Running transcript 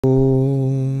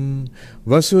Om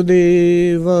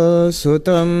Vasudeva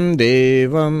Sutam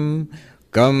Devam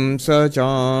Kamsa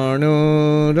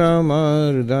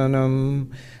Chanuramardhanam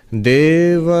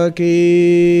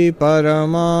Devaki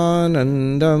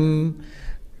Paramanandam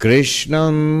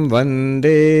Krishnam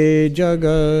Vande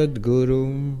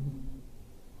Jagadguru.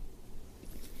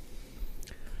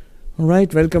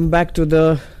 Alright, welcome back to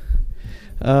the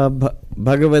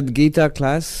Bhagavad Gita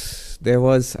class. There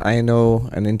was, I know,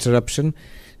 an interruption,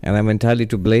 and I'm entirely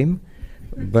to blame,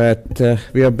 but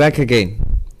we are back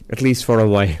again, at least for a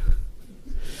while.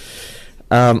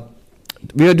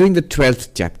 We are doing the 12th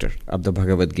chapter of the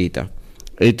Bhagavad Gita.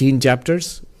 18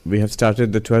 chapters. We have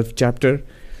started the 12th chapter,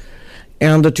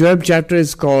 and the 12th chapter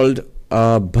is called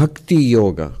Bhakti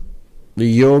Yoga, the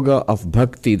yoga of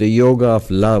bhakti, the yoga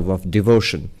of love, of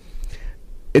devotion.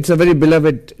 It's a very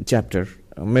beloved chapter.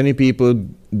 Many people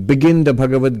begin the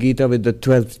Bhagavad Gita with the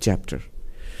 12th chapter.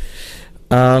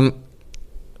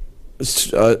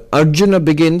 Arjuna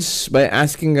begins by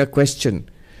asking a question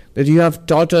that you have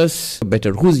taught us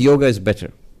better. Whose yoga is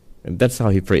better? And that's how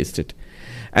he phrased it.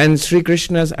 And Sri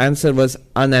Krishna's answer was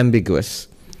unambiguous.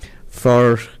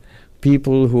 For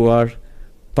people who are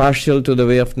partial to the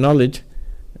way of knowledge,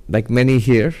 like many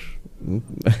here,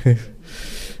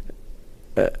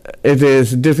 it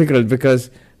is difficult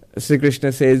because Sri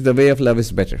Krishna says the way of love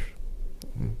is better.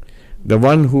 The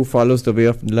one who follows the way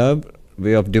of love,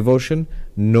 way of devotion,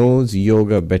 knows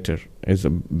yoga better, is a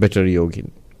better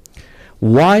yogin.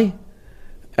 Why?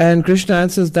 And Krishna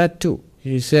answers that too.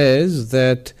 He says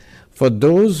that for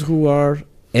those who are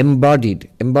embodied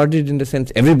in the sense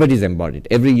everybody is embodied.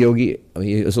 Every yogi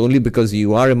is only because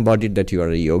you are embodied that you are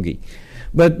a yogi.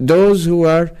 But those who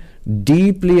are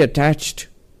deeply attached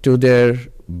to their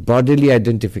bodily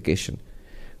identification,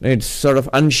 it's sort of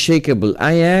unshakable.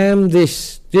 I am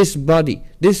this body,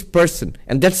 this person,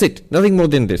 and that's it. Nothing more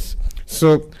than this.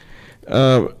 So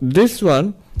this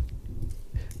one,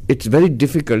 it's very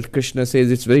difficult. Krishna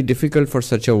says it's very difficult for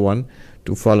such a one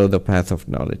to follow the path of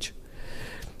knowledge.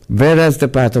 Whereas the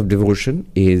path of devotion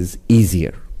is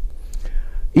easier.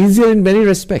 Easier in many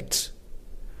respects.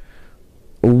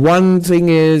 One thing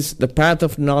is the path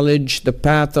of knowledge, the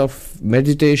path of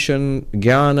meditation,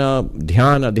 jnana,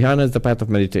 dhyana. Dhyana is the path of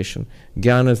meditation.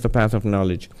 Jnana is the path of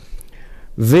knowledge.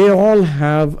 They all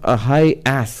have a high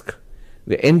ask.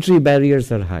 The entry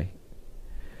barriers are high.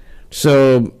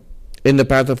 So, in the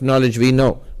path of knowledge, we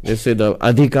know, they say the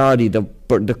adhikari,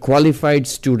 the qualified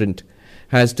student,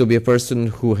 has to be a person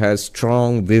who has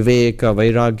strong viveka,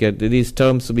 vairagya. These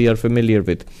terms we are familiar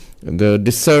with. The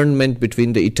discernment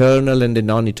between the eternal and the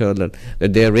non-eternal,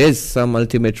 that there is some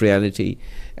ultimate reality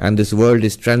and this world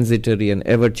is transitory and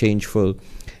ever changeful,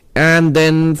 and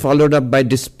then followed up by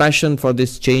dispassion for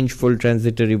this changeful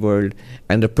transitory world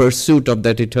and the pursuit of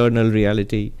that eternal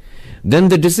reality. Then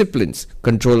the disciplines,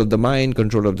 control of the mind,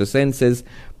 control of the senses,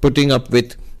 putting up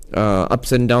with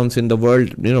ups and downs in the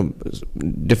world,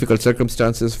 difficult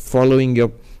circumstances, following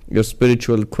your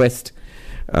spiritual quest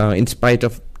in spite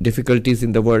of difficulties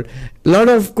in the world. A lot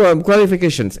of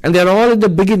qualifications, and they are all at the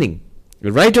beginning,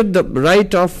 right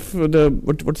off the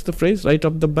what's the phrase? Right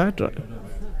off the bat.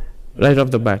 Right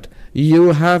off the bat.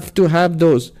 You have to have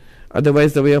those,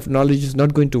 otherwise the way of knowledge is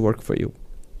not going to work for you.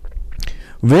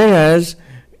 Whereas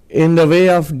in the way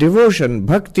of devotion,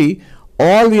 bhakti,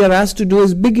 all we are asked to do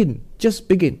is begin. Just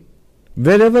begin.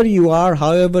 Wherever you are,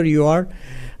 however you are,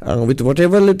 with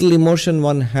whatever little emotion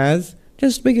one has,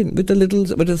 just begin with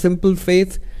a simple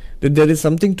faith that there is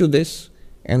something to this.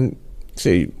 And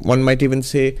say, one might even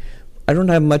say, I don't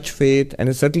have much faith and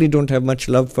I certainly don't have much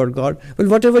love for God. Well,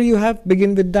 whatever you have,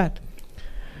 begin with that.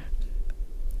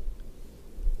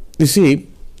 You see,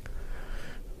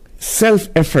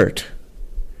 self-effort.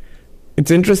 It's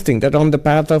interesting that on the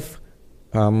path of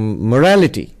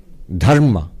morality,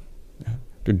 dharma,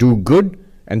 to do good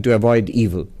and to avoid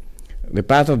evil. The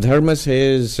path of dharma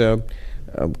says,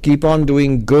 keep on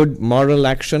doing good moral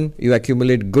action, you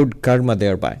accumulate good karma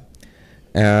thereby.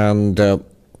 And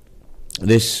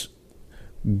this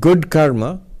good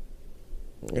karma,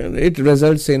 it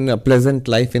results in a pleasant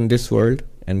life in this world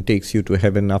and takes you to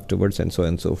heaven afterwards, and so on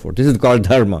and so forth. This is called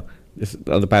dharma. This is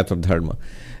the path of dharma.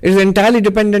 It is entirely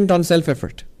dependent on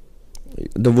self-effort,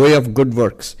 the way of good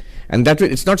works. And that way,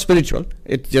 it's not spiritual.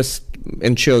 It just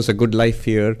ensures a good life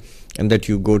here, and that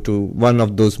you go to one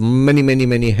of those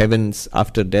many heavens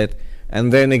after death,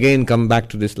 and then again come back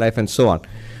to this life, and so on.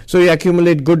 So you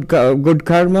accumulate good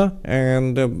karma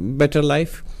and a better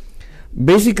life.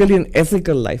 Basically an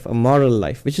ethical life, a moral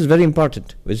life, which is very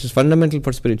important, which is fundamental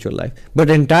for spiritual life, but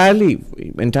entirely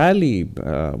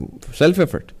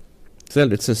self-effort.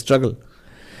 It's a struggle.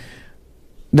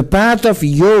 The path of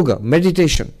yoga,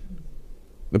 meditation.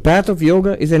 The path of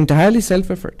yoga is entirely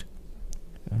self-effort.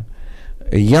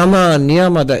 Yama,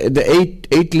 niyama, the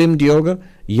eight-limbed yoga,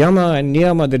 yama and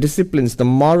niyama, the disciplines, the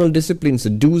moral disciplines, the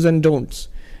do's and don'ts.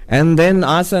 And then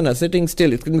asana, sitting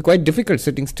still. It can be quite difficult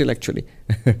sitting still actually.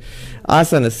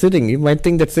 Asana, sitting. You might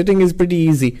think that sitting is pretty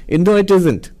easy. No, it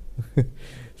isn't.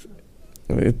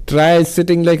 Try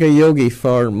sitting like a yogi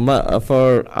for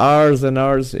hours and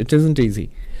hours. It isn't easy.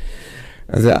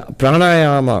 The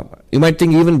pranayama. You might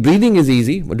think even breathing is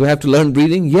easy. But do we have to learn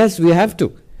breathing? Yes, we have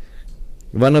to.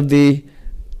 One of the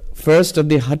first of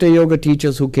the Hatha Yoga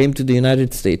teachers who came to the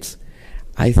United States,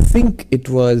 I think it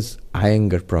was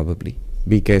Iyengar probably.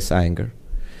 B.K. Iyengar.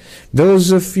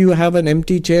 Those of you who have an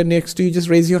empty chair next to you, just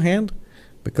raise your hand,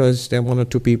 because there are one or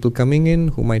two people coming in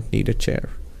who might need a chair.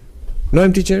 No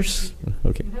empty chairs?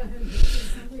 Okay.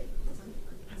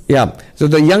 Yeah, so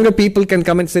the younger people can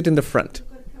come and sit in the front.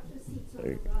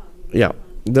 Yeah,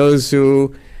 those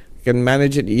who can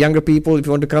manage it. Younger people, if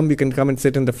you want to come, you can come and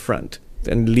sit in the front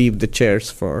and leave the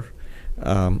chairs for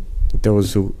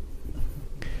those who...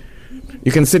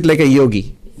 You can sit like a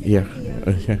yogi. Yeah.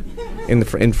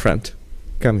 In front.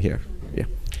 Come here. Yeah.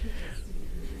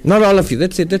 Not all of you.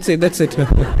 That's it.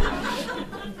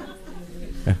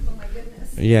 Yeah.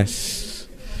 Yes.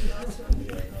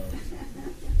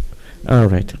 All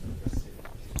right.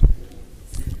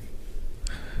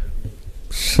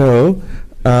 So,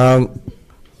 one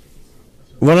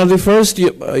of the first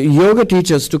yoga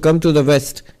teachers to come to the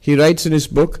West, he writes in his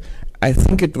book, I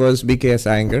think it was B.K.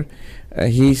 Iyengar,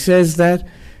 he says that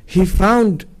he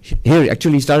found here,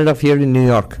 actually he started off here in New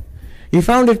York, he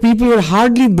found that people were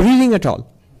hardly breathing at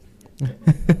all.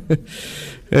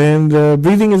 And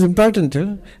breathing is important.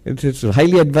 It's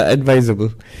highly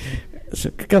advisable.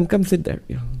 So come sit there.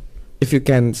 Yeah. If you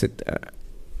can sit.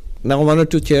 Now one or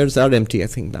two chairs are empty, I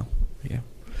think now. Yeah.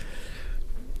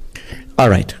 All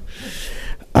right.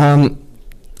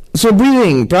 So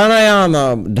breathing,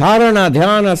 pranayama, dharana,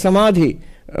 dhyana, samadhi,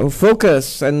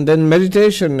 focus, and then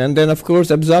meditation, and then of course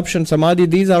absorption, samadhi,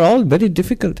 these are all very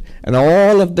difficult, and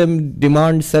all of them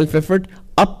demand self-effort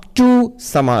up to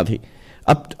samadhi,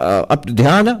 up to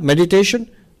dhyana, meditation,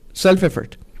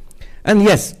 self-effort. And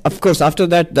yes, of course, after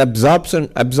that the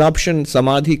absorption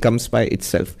samadhi comes by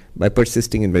itself, by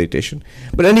persisting in meditation.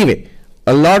 But anyway,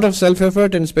 a lot of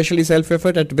self-effort, and especially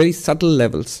self-effort at very subtle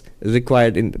levels, is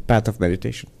required in the path of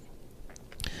meditation.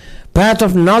 Path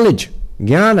of knowledge,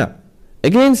 jnana,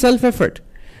 again self-effort.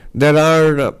 There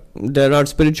are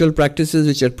spiritual practices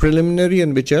which are preliminary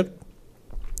and which are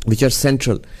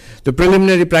central. The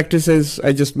preliminary practices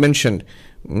I just mentioned,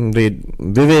 the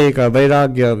viveka,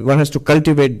 vairagya, one has to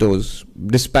cultivate those,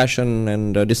 dispassion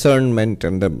and discernment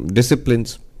and the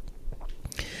disciplines.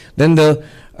 Then the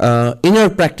inner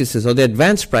practices or the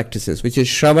advanced practices, which is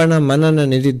shravana, manana,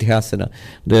 nididhyasana,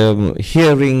 the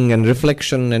hearing and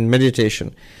reflection and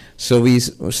meditation. So we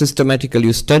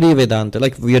systematically study Vedanta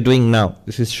like we are doing now.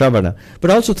 This is shravana. But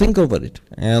also think over it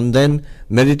and then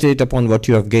meditate upon what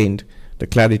you have gained, the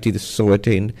clarity so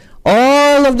attained.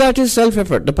 All of that is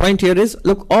self-effort. The point here is,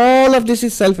 look, all of this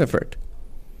is self-effort.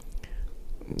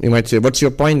 You might say, what's your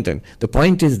point then? The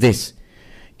point is this.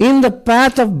 In the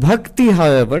path of bhakti,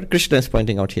 however, Krishna is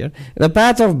pointing out here, the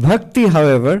path of bhakti,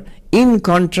 however, in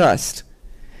contrast,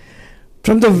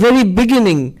 from the very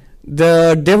beginning,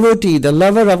 the devotee, the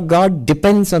lover of God,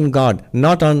 depends on God,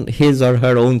 not on his or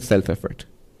her own self-effort.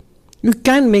 You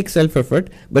can make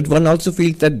self-effort, but one also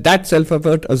feels that that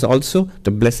self-effort is also the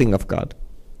blessing of God.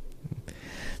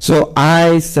 So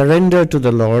I surrender to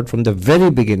the Lord from the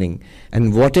very beginning,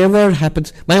 and whatever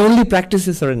happens, my only practice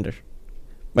is surrender.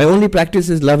 My only practice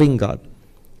is loving God.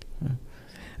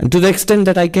 And to the extent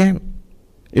that I can.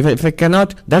 If I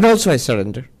cannot, that also I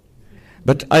surrender.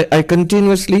 But I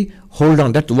continuously hold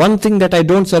on. That one thing that I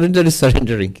don't surrender is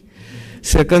surrendering.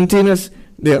 So continuous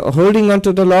holding on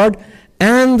to the Lord,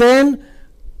 and then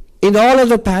in all of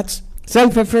the paths,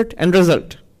 self-effort and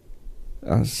result.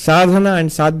 Sadhana and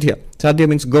sadhya. Sadhya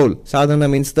means goal. Sadhana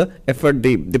means the effort,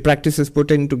 the practices put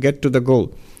in to get to the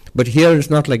goal. But here it's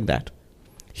not like that.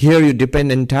 Here you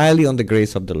depend entirely on the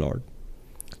grace of the Lord.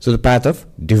 So the path of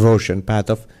devotion, path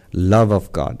of love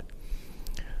of God.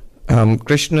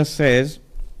 Krishna says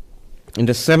in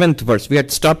the 7th verse, we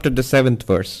had stopped at the 7th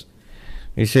verse.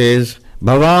 He says,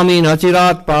 Bhavami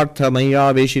nachirat partha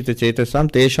maya veshita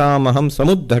chetasam tesham aham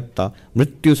samuddhatta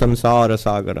mrityu samsara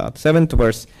sagarat. 7th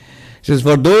verse. He says,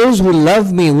 for those who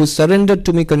love me, who surrender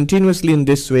to me continuously in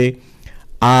this way,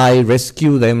 I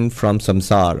rescue them from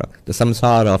samsara, the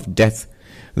samsara of death,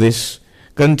 this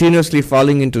continuously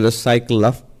falling into the cycle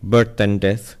of birth and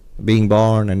death, being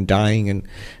born and dying, and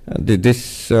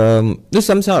this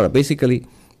samsara. Basically,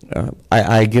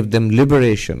 I give them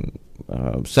liberation,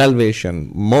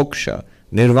 salvation, moksha,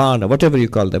 nirvana, whatever you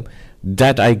call them.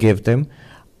 That I give them.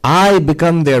 I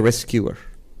become their rescuer.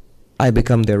 I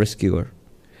become their rescuer.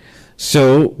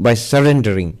 So, by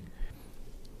surrendering,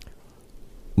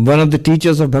 one of the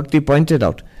teachers of bhakti pointed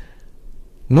out,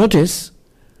 notice,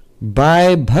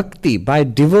 by bhakti, by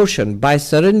devotion, by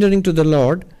surrendering to the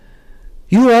Lord,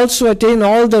 you also attain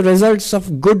all the results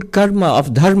of good karma,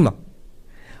 of dharma.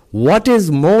 What is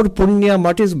more punya,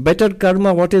 what is better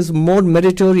karma, what is more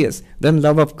meritorious than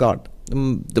love of God?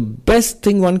 The best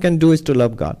thing one can do is to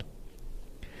love God.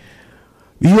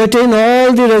 You attain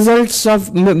all the results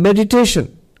of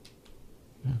meditation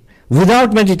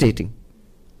without meditating.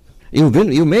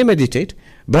 You may meditate,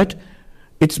 but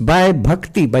it's by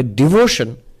bhakti, by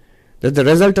devotion, that the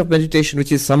result of meditation,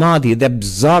 which is samadhi, the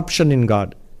absorption in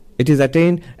God, it is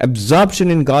attained. Absorption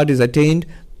in God is attained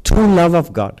through love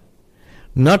of God,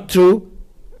 not through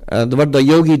what the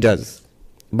yogi does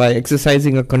by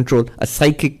exercising a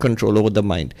psychic control over the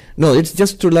mind. No, it's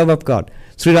just through love of God.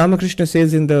 Sri Ramakrishna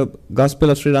says in the Gospel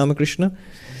of Sri Ramakrishna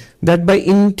that by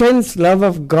intense love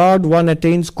of God one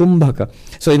attains kumbhaka.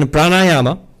 So in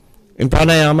pranayama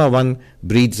one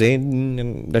breathes in,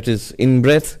 and that is in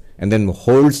breath, and then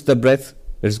holds the breath.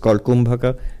 That is called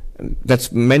kumbhaka.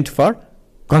 That's meant for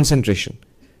concentration.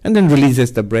 And then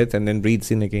releases the breath and then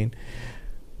breathes in again.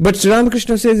 But Sri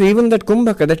Ramakrishna says even that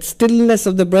kumbhaka, that stillness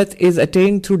of the breath, is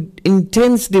attained through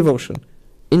intense devotion.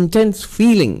 Intense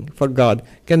feeling for God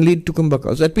can lead to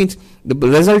kumbhaka. So that means the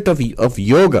result of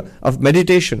yoga, of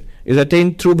meditation, is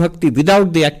attained through bhakti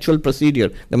without the actual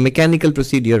procedure, the mechanical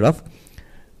procedure of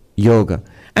yoga.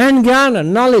 And jnana,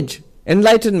 knowledge,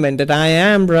 enlightenment, that I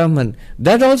am Brahman,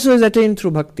 that also is attained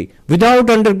through bhakti without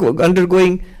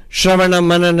undergoing shravana,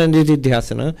 manana,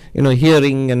 nididhyasana,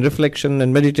 hearing and reflection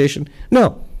and meditation.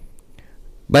 No.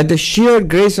 By the sheer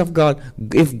grace of God,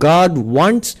 if God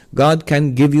wants, God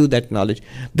can give you that knowledge.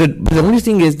 The only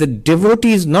thing is, the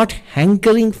devotee is not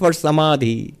hankering for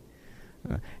samadhi,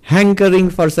 hankering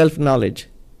for self-knowledge.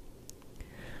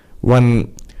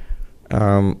 One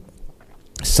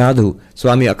sadhu,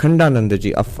 Swami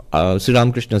Akhandanandaji, of Sri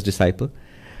Ramakrishna's disciple,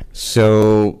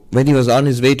 so when he was on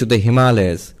his way to the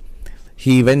Himalayas,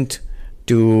 he went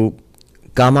to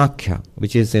Kamakhya,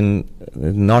 which is in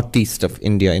northeast of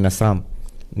India, in Assam,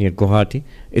 near Guwahati.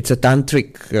 It's a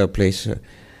tantric place.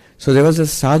 So there was a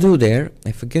sadhu there,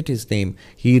 I forget his name.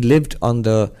 He lived on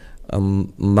the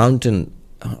mountain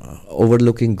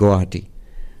overlooking Guwahati.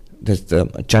 There's the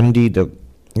Chandi, the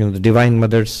Divine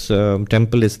Mother's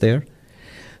temple is there.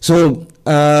 So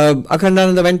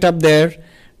Akhandananda went up there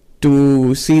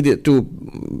to to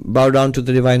bow down to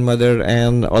the Divine Mother,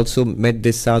 and also met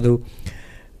this sadhu.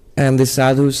 And this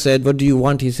sadhu said, "What do you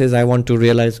want?" He says, "I want to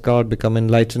realize God, become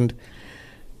enlightened."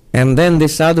 And then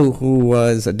this sadhu, who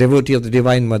was a devotee of the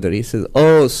Divine Mother, he says,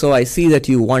 "Oh, so I see that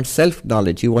you want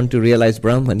self-knowledge, you want to realize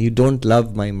Brahman, you don't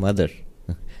love my mother."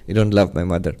 You don't love my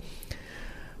mother.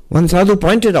 One sadhu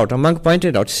pointed out, a monk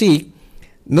pointed out, see,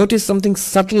 notice something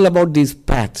subtle about these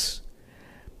paths.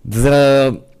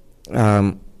 The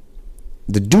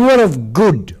doer of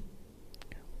good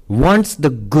wants the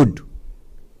good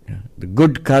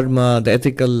karma, the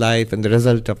ethical life, and the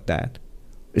result of that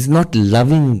is not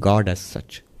loving God as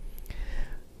such.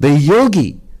 The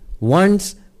yogi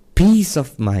wants peace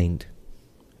of mind.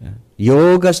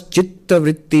 Yogas chitta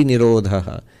vritti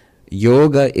nirodhaha.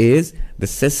 Yoga is the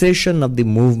cessation of the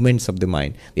movements of the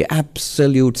mind. The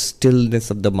absolute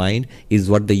stillness of the mind is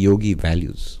what the yogi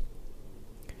values.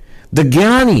 The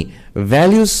jnani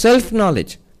values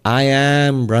self-knowledge. I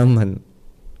am Brahman.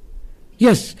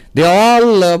 Yes, they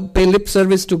all pay lip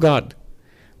service to God.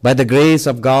 By the grace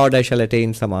of God I shall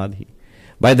attain samadhi.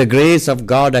 By the grace of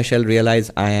God I shall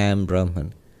realize I am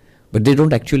Brahman. But they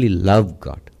don't actually love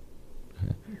God.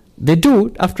 They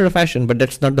do after a fashion, but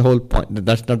that's not the whole point.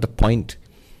 That's not the point.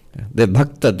 The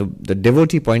bhakta, the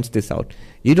devotee points this out.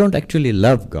 You don't actually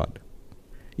love God.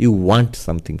 You want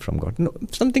something from God. No,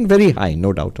 something very high,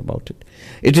 no doubt about it.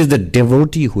 It is the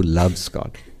devotee who loves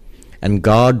God. And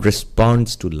God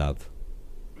responds to love.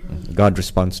 God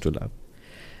responds to love.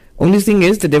 Only thing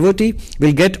is, the devotee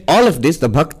will get all of this, the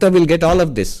bhakta will get all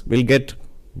of this, will get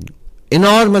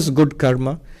enormous good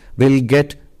karma, will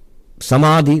get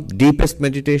samadhi, deepest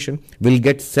meditation, will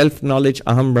get self-knowledge,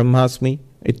 aham brahmasmi,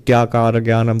 ityakara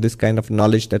jnanam, this kind of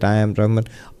knowledge that I am Brahman.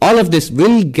 All of this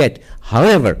will get.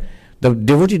 However, the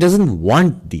devotee doesn't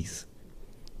want these.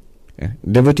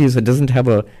 Devotee doesn't have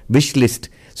a wish list.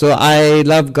 So I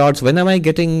love God, so when am I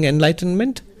getting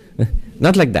enlightenment?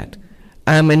 Not like that.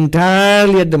 I am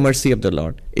entirely at the mercy of the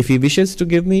Lord. If He wishes to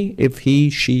give me, if He,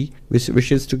 she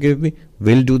wishes to give me,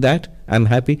 will do that. I am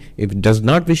happy. If it does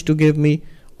not wish to give me,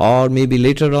 or maybe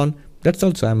later on, that's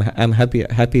also I'm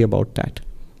happy about that.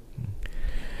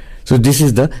 So this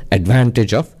is the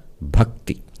advantage of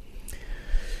bhakti.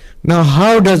 Now,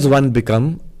 how does one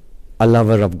become a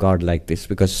lover of God like this?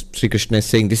 Because Sri Krishna is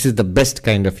saying this is the best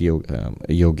kind of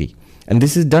yogi. And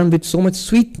this is done with so much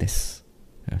sweetness.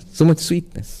 So much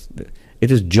sweetness.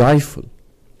 It is joyful.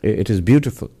 It is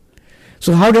beautiful.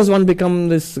 So how does one become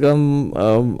this bhakti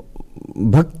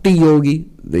yogi,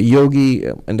 the yogi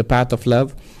in the path of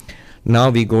love?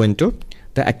 Now we go into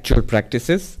the actual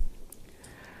practices.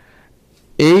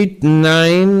 8,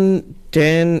 9,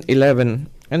 10, 11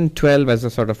 and 12 as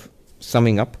a sort of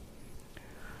summing up.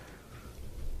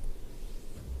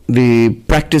 The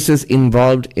practices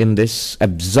involved in this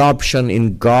absorption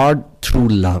in God through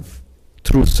love,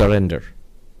 through surrender,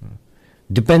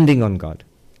 depending on God.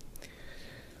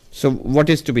 So what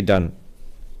is to be done?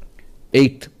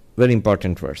 8th, very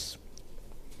important verse.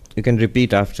 You can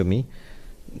repeat after me.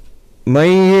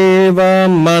 Mayy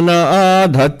mana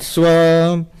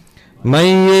ādhatsva,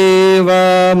 mayy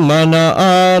mana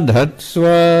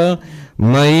ādhatsva,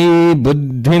 mayi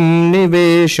buddhiṁ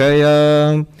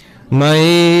niveśhaya,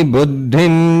 mayi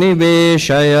buddhiṁ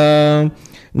niveśhaya,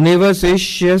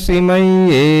 nivasiṣhyasi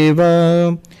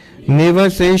mayyeva,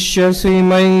 nivasiṣhyasi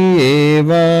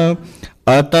mayyeva,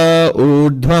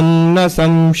 ūrdhvaṁ na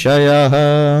sanśhayaḥ,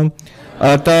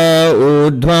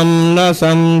 ūrdhvaṁ na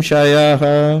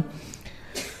sanśhayaḥ.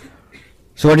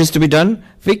 So what is to be done?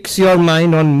 Fix your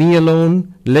mind on me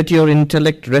alone. Let your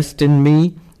intellect rest in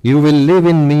me. You will live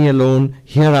in me alone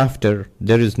hereafter.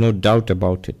 There is no doubt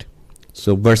about it.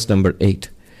 So verse number 8.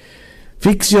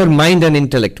 Fix your mind and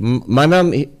intellect.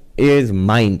 Manam is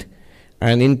mind.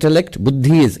 And intellect,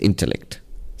 buddhi is intellect.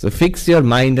 So fix your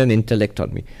mind and intellect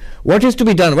on me. What is to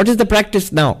be done? What is the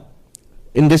practice now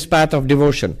in this path of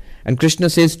devotion? And Krishna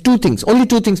says 2 things. Only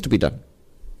 2 things to be done.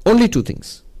 Only 2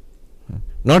 things.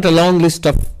 Not a long list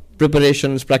of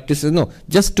preparations, practices. No,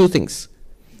 just 2 things.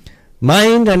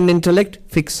 Mind and intellect,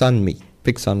 fix on me.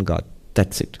 Fix on God.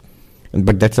 That's it.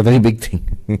 But that's a very big thing.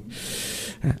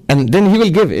 And then He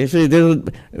will give.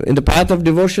 In the path of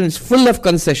devotion, it's full of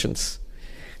concessions.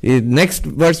 The next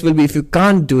verse will be, if you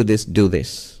can't do this, do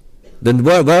this. Then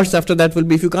verse after that will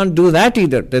be, if you can't do that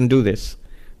either, then do this.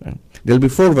 There will be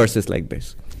 4 verses like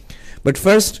this. But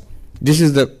first, this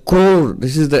is the core,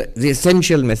 this is the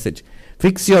essential message.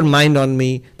 Fix your mind on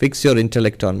me, fix your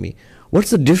intellect on me.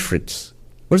 What's the difference?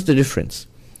 What's the difference?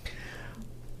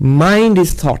 Mind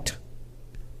is thought.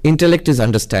 Intellect is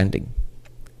understanding.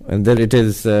 And there it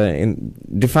is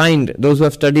defined. Those who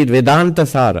have studied Vedanta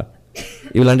Sara,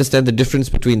 you will understand the difference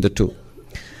between the two.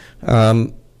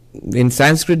 In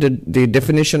Sanskrit, the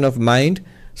definition of mind,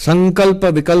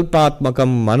 sankalpa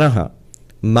vikalpatmakam manaha.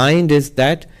 Mind is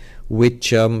that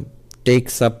which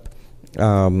takes up,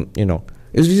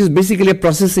 which is basically a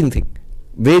processing thing.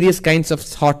 Various kinds of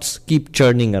thoughts keep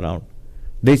churning around.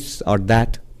 This or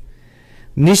that.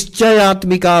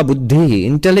 Niśhayatmika buddhi.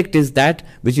 Intellect is that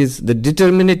which is the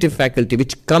determinative faculty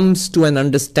which comes to an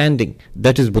understanding.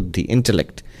 That is buddhi,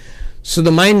 intellect. So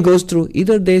the mind goes through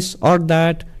either this or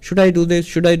that. Should I do this?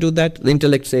 Should I do that? The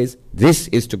intellect says, this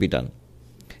is to be done.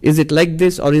 Is it like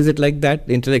this or is it like that?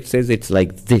 The intellect says it's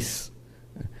like this.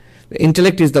 The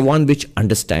intellect is the one which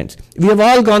understands. We have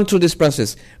all gone through this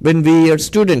process. When we are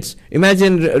students,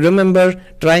 remember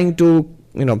trying to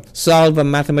solve a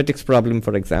mathematics problem,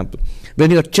 for example.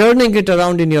 When you are churning it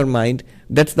around in your mind,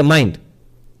 that's the mind.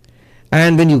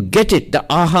 And when you get it, the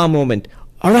aha moment,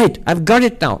 all right, I've got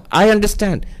it now, I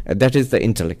understand. That is the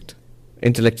intellect.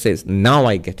 Intellect says, now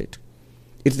I get it.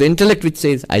 It's the intellect which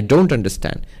says, I don't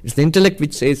understand. It's the intellect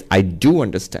which says, I do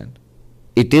understand.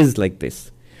 It is like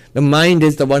this. The mind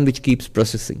is the one which keeps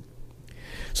processing.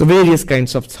 So various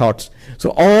kinds of thoughts.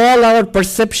 So all our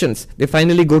perceptions, they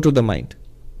finally go to the mind.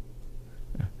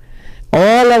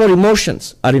 All our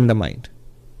emotions are in the mind.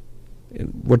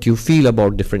 What you feel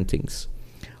about different things.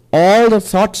 All the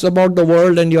thoughts about the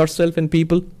world and yourself and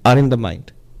people are in the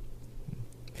mind.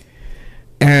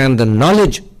 And the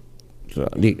knowledge,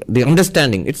 the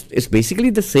understanding, it's basically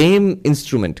the same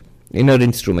instrument, inner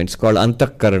instrument. It's called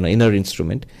antakarana, inner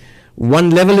instrument.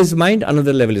 One level is mind,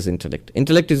 another level is intellect.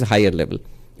 Intellect is a higher level.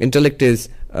 Intellect is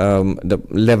the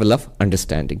level of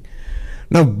understanding.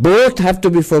 Now both have to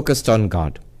be focused on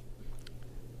God.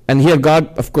 And here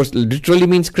God, of course, literally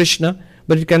means Krishna,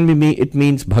 but it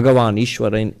means Bhagavan,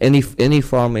 Ishvara, in any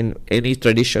form, in any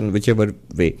tradition, whichever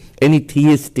way, any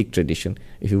theistic tradition,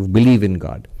 if you believe in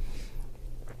God.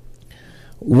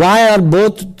 Why are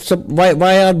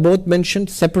both mentioned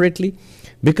separately?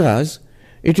 Because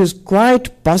it is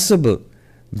quite possible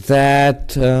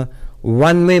that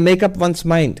one may make up one's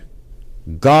mind.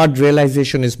 God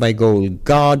realization is my goal.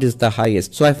 God is the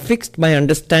highest. So I fixed my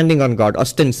understanding on God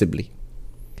ostensibly.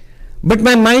 But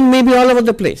my mind may be all over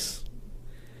the place.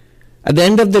 At the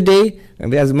end of the day,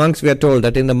 as monks we are told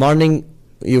that in the morning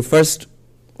you first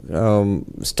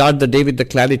start the day with the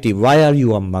clarity, why are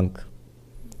you a monk?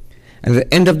 And at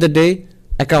the end of the day,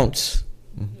 accounts.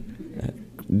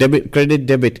 Debit, credit,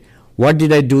 debit. What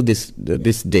did I do this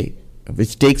day?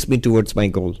 Which takes me towards my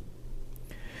goal.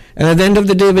 And at the end of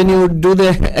the day, when you do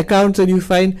the accounts and you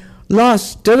find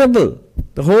loss, terrible.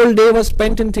 The whole day was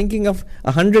spent in thinking of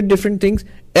 100 different things,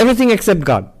 everything except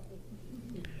God.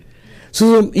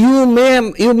 So you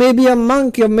may be a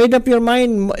monk, you have made up your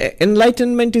mind,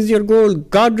 enlightenment is your goal,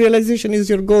 God realization is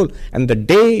your goal, and the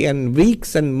day and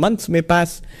weeks and months may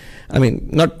pass,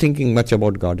 not thinking much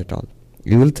about God at all.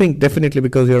 You will think definitely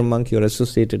because you're a monk, you're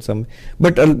associated some,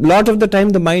 but a lot of the time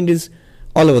the mind is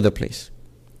all over the place.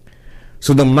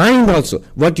 So the mind also,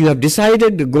 what you have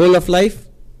decided, the goal of life,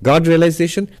 God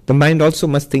realization, the mind also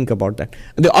must think about that.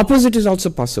 And the opposite is also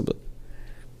possible.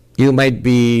 You might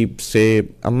be, say,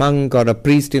 a monk or a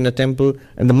priest in a temple,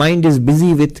 and the mind is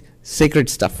busy with sacred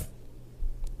stuff.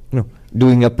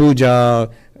 Doing a puja,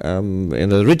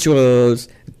 rituals,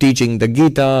 teaching the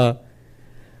Gita.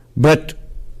 But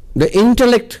the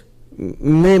intellect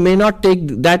may not take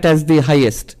that as the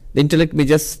highest. The intellect may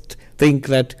just think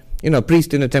that,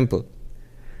 priest in a temple.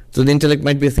 So the intellect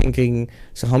might be thinking,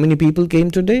 so how many people came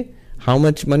today? How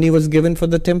much money was given for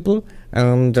the temple?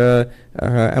 And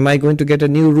am I going to get a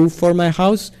new roof for my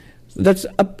house? That's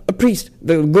a priest.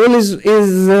 The goal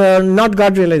is not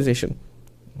God realization.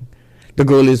 The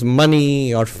goal is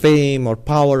money or fame or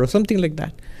power or something like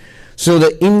that. So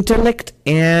the intellect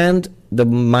and the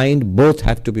mind both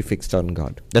have to be fixed on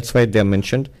God. That's why they are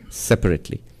mentioned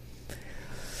separately.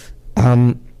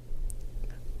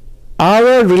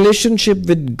 Our relationship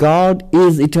with God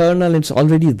is eternal. It's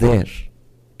already there.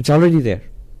 It's already there.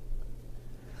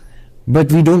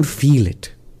 But we don't feel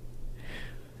it.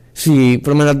 See,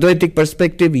 from an Advaitic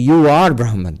perspective, you are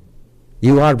Brahman.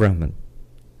 You are Brahman.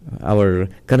 Our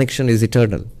connection is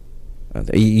eternal.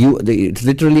 It's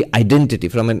literally identity.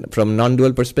 From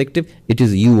non-dual perspective, it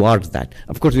is you are that.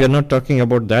 Of course, we are not talking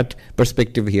about that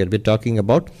perspective here. We're talking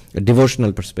about a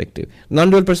devotional perspective.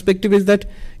 Non-dual perspective is that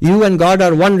you and God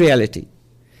are one reality.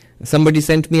 Somebody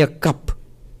sent me a cup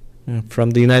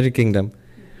from the United Kingdom.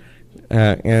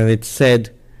 And it said,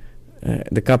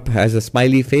 the cup has a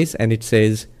smiley face and it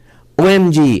says,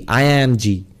 OMG, I am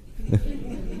G.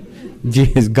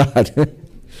 G is God.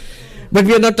 But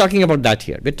we are not talking about that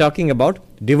here. We're talking about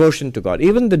devotion to God.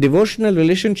 Even the devotional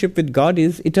relationship with God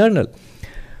is eternal.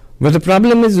 But the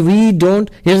problem is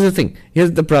here's the thing,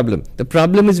 here's the problem. The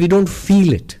problem is we don't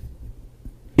feel it.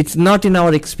 It's not in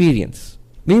our experience.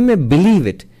 We may believe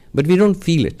it, but we don't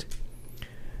feel it.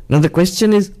 Now the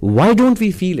question is, why don't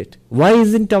we feel it? Why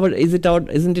isn't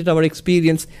it our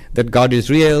experience that God is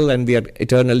real and we are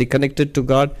eternally connected to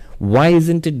God? Why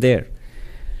isn't it there?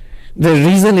 The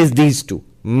reason is these two.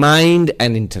 Mind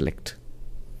and intellect.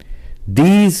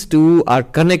 These two are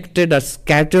connected, are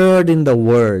scattered in the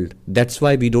world. That's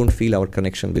why we don't feel our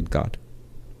connection with God.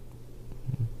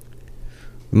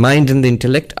 Mind and the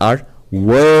intellect are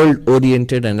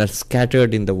world-oriented and are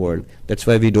scattered in the world. That's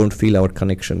why we don't feel our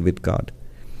connection with God.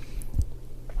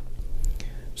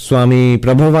 Swami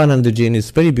Prabhavanandaji in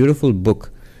his very beautiful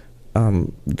book,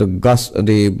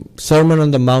 the Sermon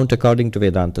on the Mount according to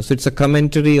Vedanta. So it's a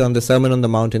commentary on the Sermon on the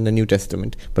Mount in the New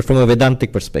Testament, but from a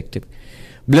Vedantic perspective.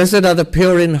 Blessed are the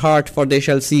pure in heart, for they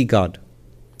shall see God.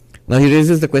 Now he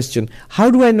raises the question,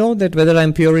 how do I know that whether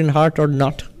I'm pure in heart or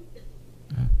not?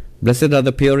 Blessed are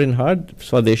the pure in heart,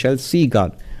 for they shall see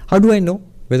God. How do I know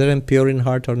whether I'm pure in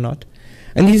heart or not?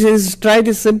 And he says, try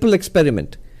this simple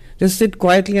experiment. Just sit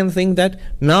quietly and think that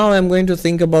now I'm going to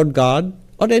think about God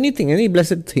or anything, any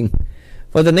blessed thing,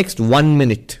 for the next 1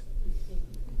 minute.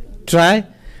 Try.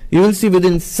 You will see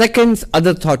within seconds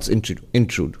other thoughts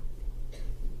intrude.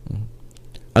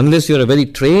 Unless you're a very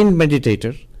trained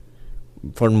meditator,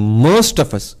 for most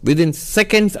of us, within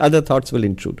seconds other thoughts will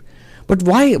intrude. But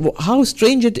why? How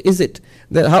strange is it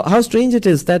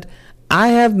that I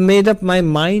have made up my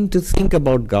mind to think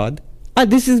about God.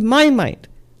 This is my mind.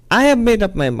 I have made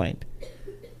up my mind.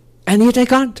 And yet I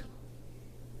can't.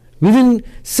 Within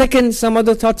seconds, some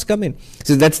other thoughts come in.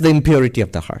 So that's the impurity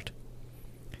of the heart.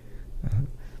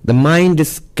 The mind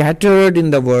is scattered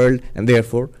in the world, and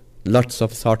therefore lots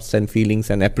of thoughts and feelings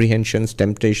and apprehensions,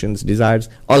 temptations, desires,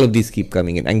 all of these keep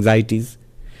coming in. Anxieties.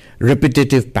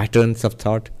 repetitive patterns of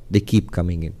thought, they keep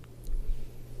coming in.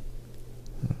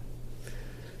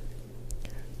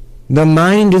 The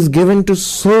mind is given to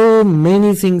so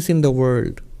many things in the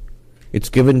world. It's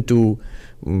given to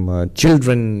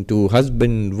children, to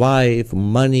husband, wife,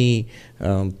 money,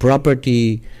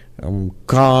 property,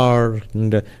 car,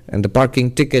 and the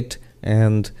parking ticket,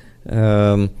 and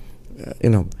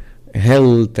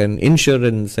health and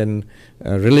insurance and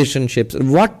relationships,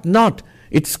 what not.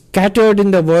 It's scattered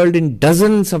in the world in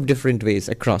dozens of different ways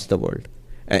across the world.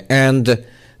 And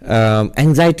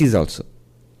anxieties also.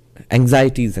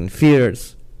 Anxieties and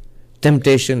fears,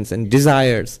 temptations and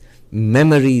desires,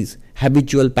 memories,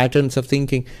 habitual patterns of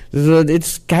thinking. It's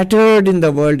scattered in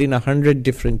the world in 100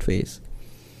 different ways.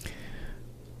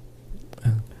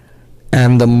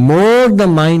 And the more the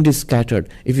mind is scattered,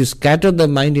 if you scatter the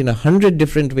mind in 100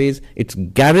 different ways, it's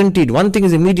guaranteed. One thing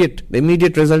is immediate. The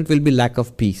immediate result will be lack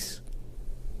of peace.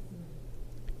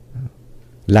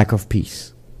 Lack of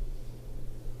peace.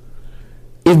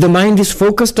 If the mind is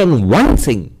focused on one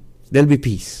thing, there'll be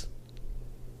peace.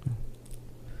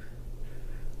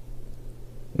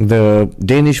 The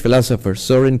Danish philosopher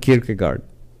Søren Kierkegaard,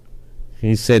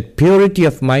 he said, purity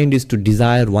of mind is to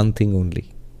desire one thing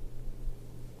only.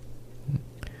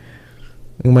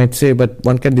 You might say, but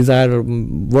one can desire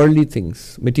worldly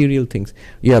things, material things.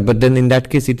 Yeah, but then in that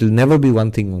case it will never be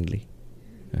one thing only.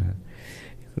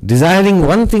 Desiring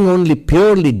one thing only,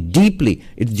 purely, deeply,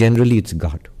 it's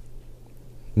God.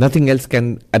 Nothing else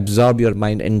can absorb your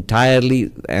mind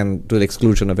entirely and to the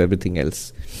exclusion of everything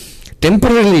else.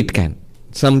 Temporarily it can.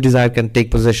 Some desire can take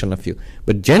possession of you.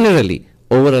 But generally,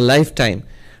 over a lifetime,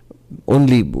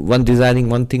 only one desiring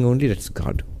one thing only, that's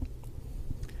God.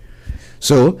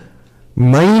 So,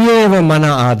 mayy mana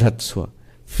ādhatsva.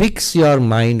 Fix your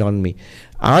mind on me.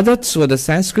 Ādhatsva, the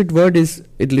Sanskrit word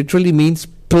it literally means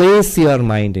place your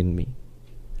mind in me.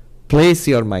 Place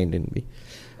your mind in me.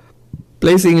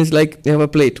 Placing is like you have a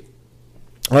plate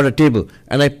or a table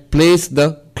and I place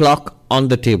the clock on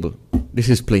the table. This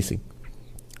is placing.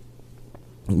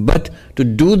 But to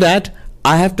do that,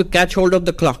 I have to catch hold of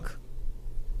the clock.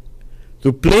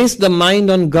 To place the mind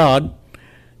on God,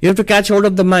 you have to catch hold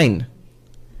of the mind.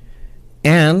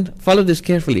 And follow this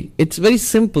carefully. It's very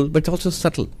simple, but also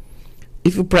subtle.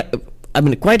 If you,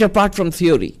 quite apart from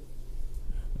theory.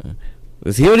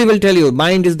 The theory will tell you,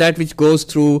 mind is that which goes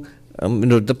through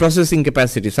the processing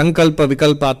capacity, sankalpa,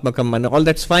 vikalpatmakam, and all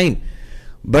that's fine.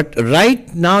 But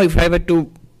right now, if I were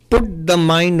to put the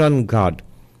mind on God,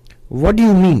 what do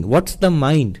you mean? What's the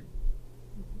mind?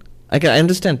 I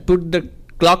understand. Put the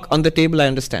clock on the table, I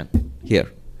understand.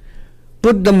 Here.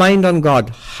 Put the mind on God.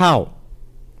 How?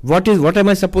 What am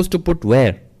I supposed to put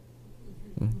where?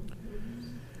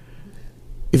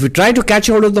 If you try to catch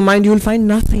hold of the mind, you will find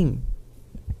nothing.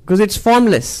 Because it's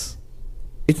formless.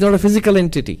 It's not a physical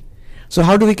entity. So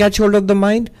how do we catch hold of the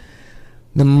mind?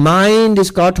 The mind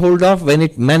is caught hold of when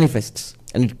it manifests.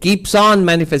 And it keeps on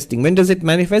manifesting. When does it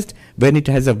manifest? When it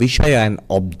has a niveśhaya, an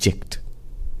object.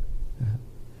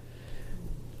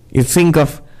 You think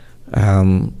of,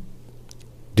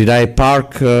 did I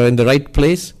park in the right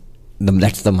place?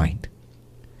 That's the mind.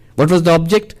 What was the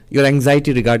object? Your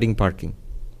anxiety regarding parking.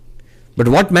 But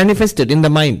what manifested in the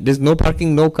mind? There's no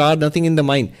parking, no car, nothing in the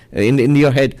mind, in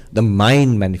your head. The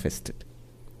mind manifested.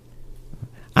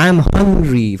 I am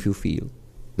hungry, if you feel.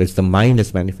 That's the mind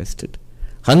has manifested.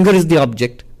 Hunger is the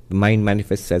object. The mind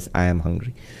manifests as I am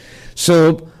hungry.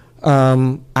 So,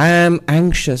 I am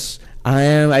anxious.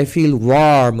 I feel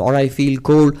warm or I feel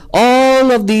cold.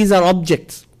 All of these are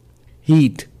objects.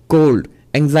 Heat, cold,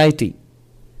 anxiety.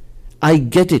 I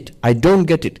get it. I don't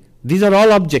get it. These are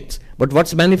all objects. But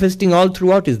what's manifesting all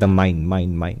throughout is the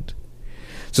mind.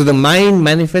 So the mind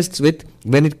manifests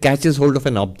when it catches hold of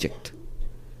an object.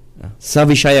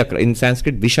 Saviśhyaya, in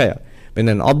Sanskrit, viśhaya. When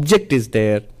an object is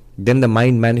there, then the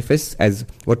mind manifests as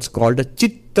what's called a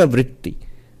chitta vritti,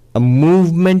 a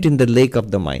movement in the lake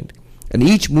of the mind. And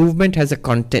each movement has a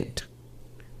content.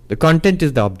 The content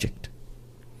is the object.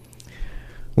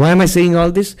 Why am I saying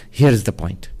all this? Here is the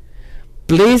point.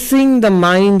 Placing the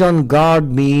mind on God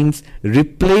means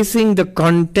replacing the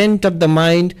content of the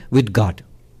mind with God.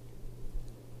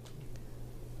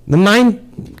 The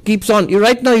mind keeps on.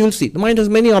 Right now you'll see, the mind has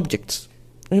many objects.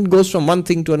 And it goes from one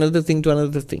thing to another thing to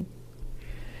another thing.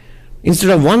 Instead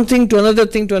of one thing to another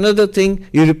thing to another thing,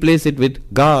 you replace it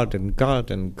with God and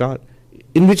God and God.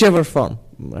 In whichever form.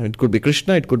 It could be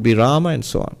Krishna, it could be Rama, and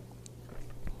so on.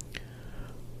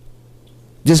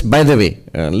 Just by the way,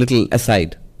 a little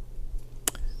aside.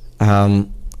 The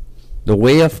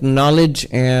way of knowledge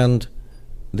and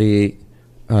the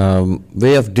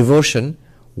way of devotion,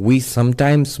 we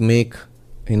sometimes make,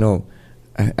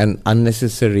 an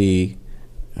unnecessary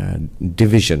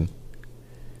division.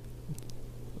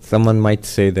 Someone might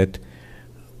say that,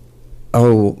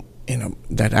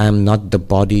 that I am not the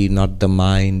body, not the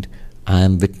mind, I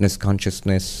am witness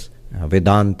consciousness,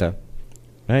 Vedanta,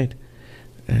 right?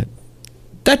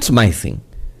 That's my thing.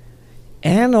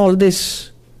 And all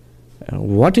this,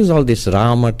 what is all this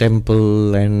Rama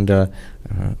temple? And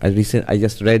I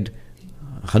just read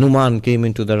Hanuman came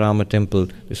into the Rama temple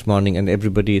this morning, and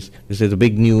this is the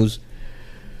big news.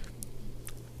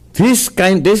 This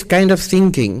kind of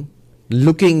thinking,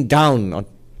 looking down,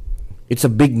 it's a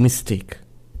big mistake.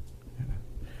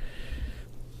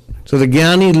 So the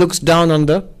Jnani looks down on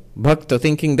the Bhakta,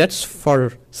 thinking that's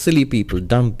for silly people,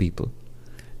 dumb people.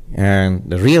 And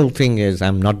the real thing is,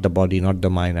 I'm not the body, not the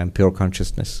mind, I'm pure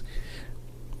consciousness.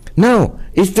 No,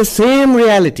 it's the same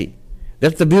reality.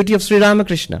 That's the beauty of Sri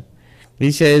Ramakrishna.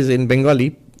 He says in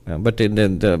Bengali, but in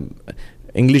the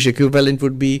English equivalent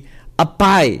would be a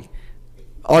pie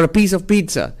or a piece of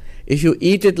pizza. If you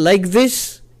eat it like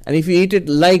this and if you eat it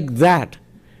like that,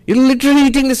 you're literally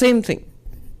eating the same thing.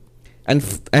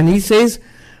 And he says,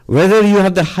 whether you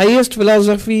have the highest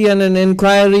philosophy and an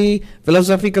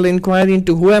philosophical inquiry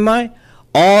into who am I,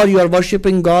 or you are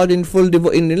worshipping God in full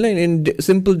in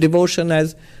simple devotion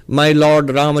as my Lord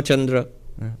Ramachandra,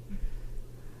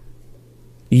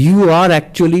 you are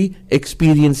actually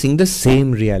experiencing the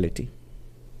same reality.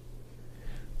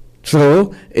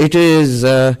 So it is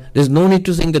there's no need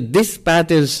to think that this path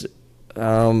is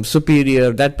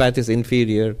superior, that path is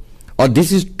inferior, or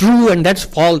this is true and that's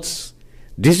false.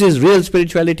 This is real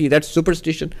spirituality, that's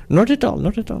superstition. Not at all,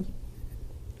 not at all.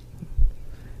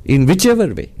 In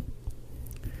whichever way.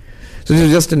 So this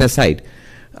is just an aside.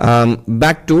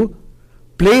 Back to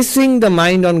placing the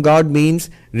mind on God means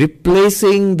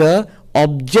replacing the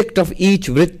object of each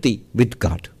vritti with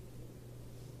God.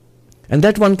 And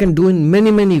that one can do in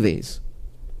many, many ways.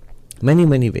 Many,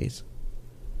 many ways.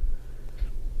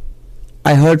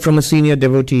 I heard from a senior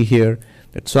devotee here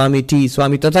that Swami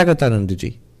Tathagatananda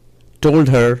ji told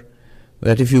her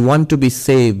that if you want to be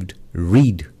saved,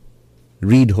 read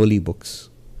holy books.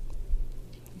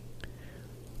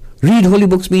 Read holy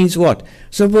books means what?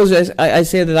 Suppose I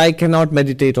say that I cannot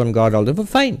meditate on God all the time,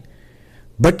 fine.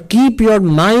 But keep your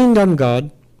mind on God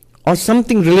or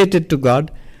something related to God,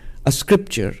 a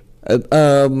scripture,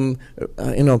 the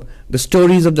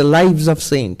stories of the lives of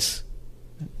saints.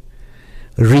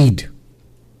 Read.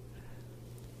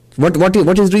 What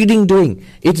is reading doing?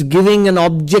 It's giving an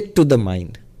object to the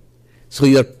mind. So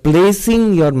you're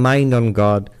placing your mind on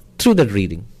God through that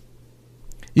reading.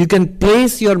 You can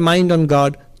place your mind on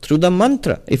God through the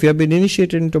mantra, if you have been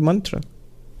initiated into mantra.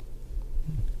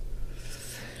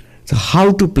 So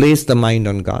how to place the mind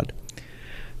on God?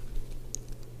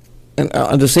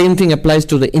 And the same thing applies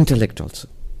to the intellect also.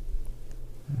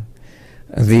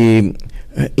 The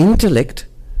intellect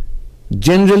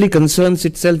generally concerns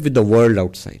itself with the world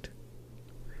outside.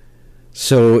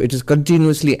 So it is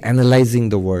continuously analyzing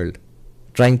the world,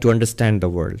 trying to understand the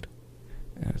world.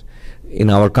 In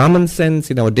our common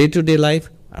sense, in our day-to-day life,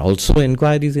 also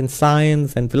inquiries in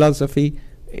science and philosophy,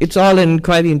 it's all an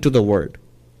inquiry into the world.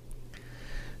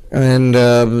 And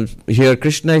here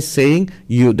Krishna is saying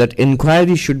that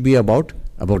inquiry should be about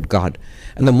God.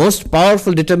 And the most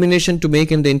powerful determination to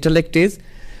make in the intellect is,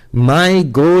 my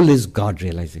goal is God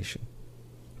realization.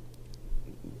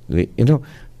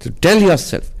 To tell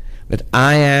yourself that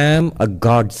I am a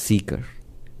God seeker.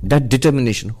 That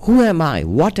determination. Who am I?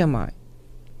 What am I?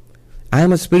 I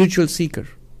am a spiritual seeker.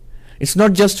 It's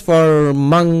not just for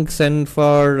monks and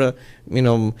for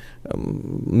Mirabai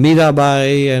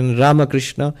and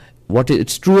Ramakrishna.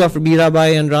 It's true of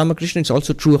Mirabai and Ramakrishna, it's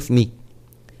also true of me.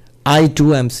 I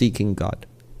too am seeking God.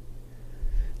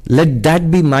 Let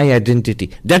that be my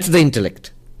identity. That's the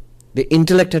intellect. The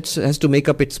intellect has to make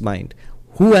up its mind.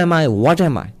 Who am I? What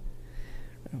am I?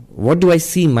 What do I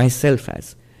see myself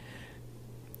as?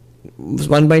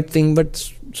 One might think,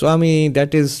 but Swami,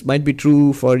 that might be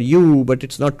true for you, but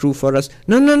it's not true for us.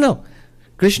 No.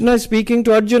 Krishna is speaking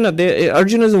to Arjuna.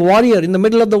 Arjuna is a warrior in the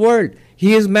middle of the world.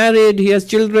 He is married, he has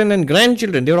children and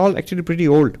grandchildren. They're all actually pretty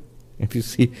old. If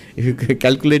you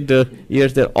calculate the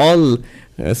years, they're all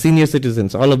senior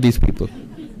citizens, all of these people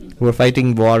who are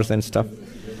fighting wars and stuff.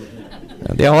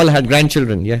 They all had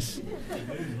grandchildren, yes.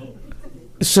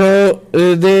 So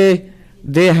they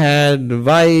had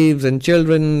wives and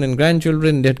children and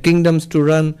grandchildren, they had kingdoms to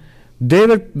run. They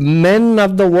were men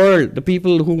of the world, the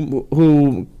people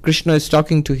who Krishna is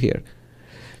talking to here.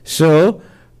 So,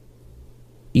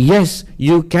 yes,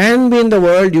 you can be in the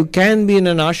world, you can be in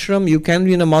an ashram, you can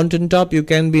be in a mountaintop, you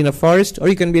can be in a forest, or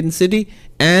you can be in a city,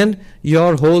 and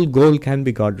your whole goal can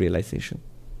be God realization.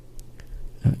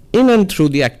 in and through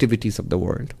the activities of the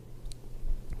world.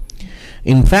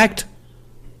 In fact,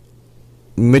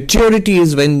 maturity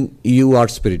is when you are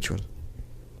spiritual.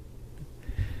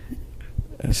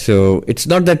 So it's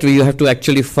not that you have to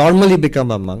actually formally become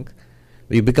a monk.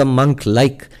 You become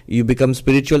monk-like. You become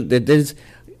spiritual.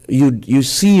 You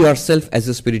see yourself as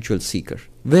a spiritual seeker.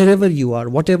 Wherever you are,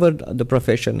 whatever the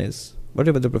profession is,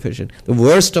 whatever the profession. The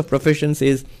worst of professions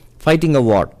is fighting a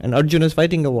war. And Arjuna is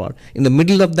fighting a war. In the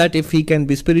middle of that, if he can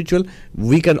be spiritual,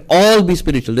 we can all be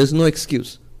spiritual. There's no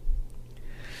excuse.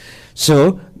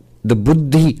 So the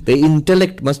buddhi, the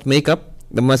intellect must make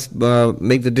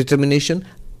the determination,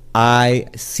 I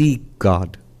seek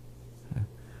God.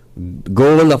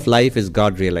 Goal of life is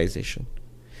God realization.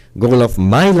 Goal of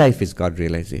my life is God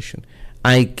realization.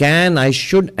 I can, I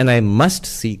should, and I must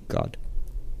seek God.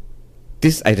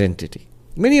 This identity.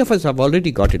 Many of us have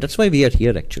already got it. That's why we are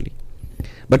here actually.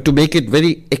 But to make it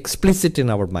very explicit in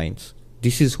our minds,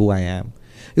 this is who I am.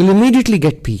 You'll immediately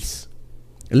get peace.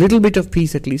 A little bit of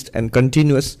peace at least, and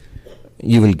continuous,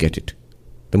 you will get it.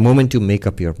 The moment you make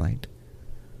up your mind.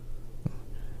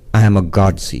 I am a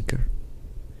God seeker.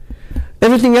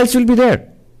 Everything else will be there.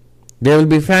 There will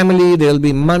be family, there will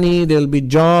be money, there will be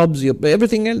jobs,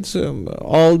 everything else,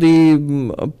 all the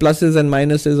pluses and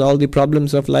minuses, all the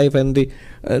problems of life, and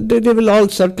they will all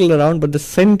circle around, but the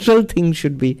central thing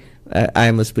should be, I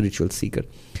am a spiritual seeker.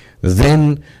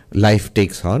 Then life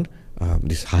takes on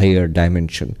this higher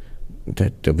dimension,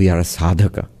 that we are a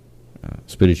sadhaka,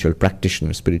 spiritual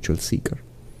practitioner, spiritual seeker.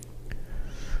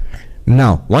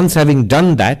 Now, once having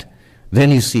done that,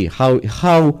 then you see how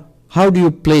do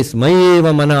you place mayy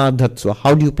ādhatsva?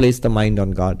 How do you place the mind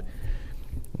on God?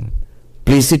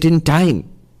 Place it in time.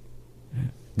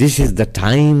 This is the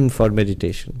time for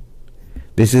meditation.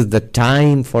 This is the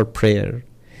time for prayer.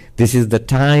 This is the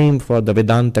time for the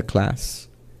Vedanta class.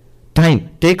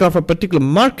 Time. Take off a particular,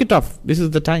 mark it off. This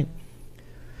is the time.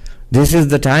 This is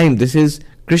the time. This is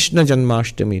Krishna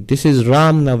Janmashtami. This is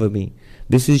Ram Navami.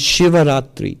 This is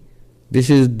Shivaratri. This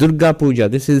is Durga Puja.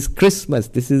 This is Christmas.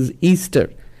 This is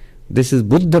Easter. This is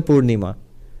Buddha Purnima.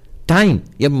 Time.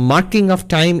 You're marking of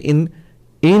time in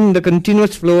the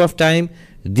continuous flow of time.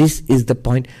 This is the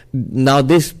point. Now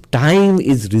this time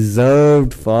is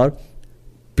reserved for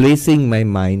placing my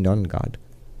mind on God.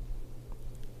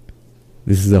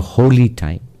 This is a holy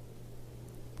time.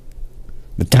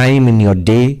 The time in your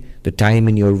day, the time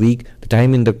in your week, the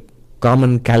time in the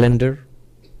common calendar.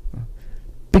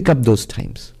 Pick up those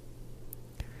times.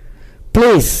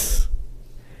 Place.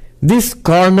 This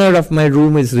corner of my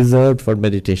room is reserved for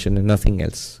meditation and nothing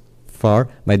else, for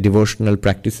my devotional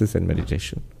practices and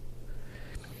meditation.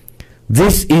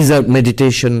 This is a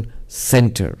meditation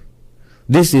center.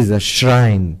 This is a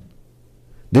shrine.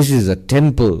 This is a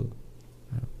temple.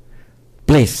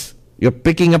 Place. You're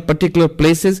picking up particular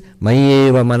places.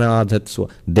 Mayy ādhatsva.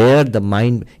 There the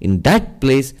mind, in that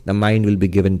place, the mind will be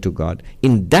given to God.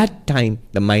 In that time,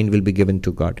 the mind will be given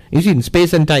to God. You see, in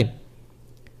space and time.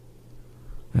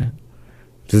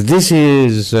 So this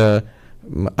is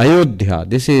Ayodhya,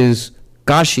 this is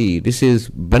Kashi, this is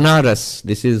Banaras,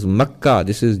 this is Makkah,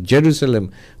 this is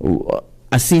Jerusalem,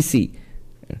 Assisi.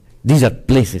 These are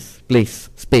places,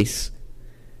 space.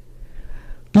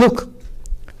 Look,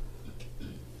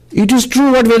 it is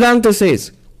true what Vedanta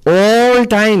says. All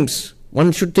times,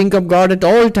 one should think of God at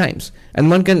all times. And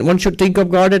one should think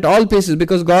of God at all places,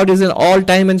 because God is in all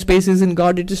time and space is in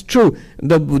God. It is true.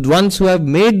 The ones who have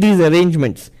made these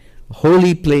arrangements,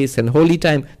 holy place and holy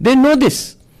time, they know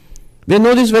this. They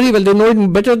know this very well. They know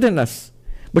it better than us.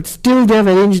 But still they have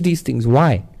arranged these things.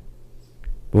 Why?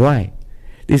 Why?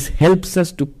 This helps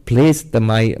us to place the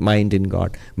mind in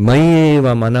God. Mayy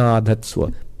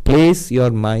ādhatsva. Place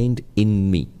your mind in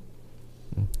me.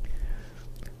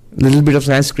 Little bit of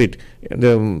Sanskrit.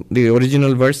 The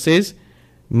original verse says,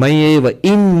 Mayy,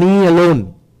 in me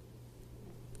alone.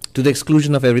 To the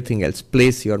exclusion of everything else.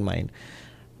 Place your mind.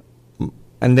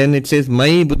 And then it says,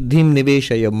 mayi buddhiṁ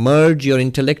niveśhaya. Merge your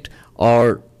intellect,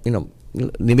 or,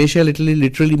 niveśhaya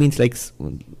literally means like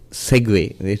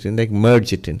segue, like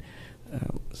merge it in.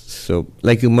 So,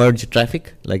 like you merge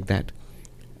traffic, like that.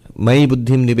 Mayi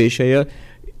buddhiṁ niveśhaya.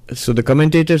 So the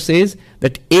commentator says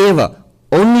that eva,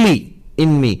 only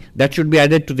in me, that should be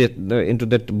added to into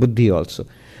that buddhi also.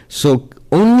 So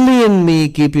only in me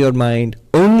keep your mind,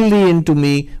 only into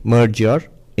me merge your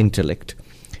intellect.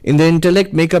 In the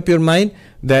intellect, make up the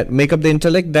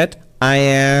intellect that I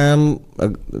am,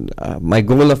 my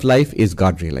goal of life is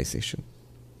God realization.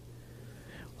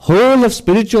 Whole of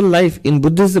spiritual life in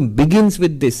Buddhism begins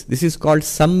with this. This is called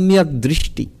samyak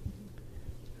drishti.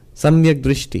 Samyak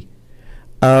drishti.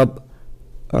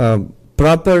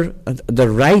 proper, the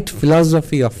right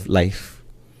philosophy of life.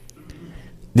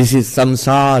 This is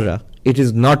samsara. It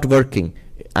is not working.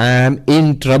 I am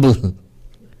in trouble.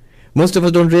 Most of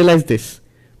us don't realize this,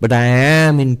 but I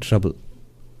am in trouble.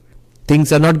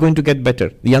 Things are not going to get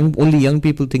better. Only young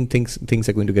people think things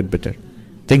are going to get better.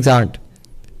 Things aren't.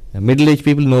 Middle-aged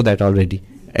people know that already.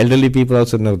 Elderly people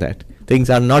also know that. Things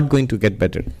are not going to get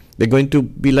better. They're going to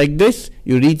be like this.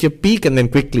 You reach a peak and then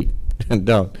quickly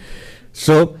down.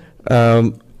 So,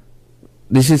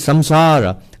 this is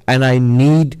samsara, and I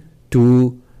need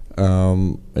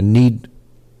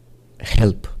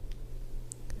help.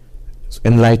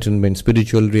 Enlightenment,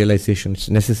 spiritual realization is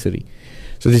necessary.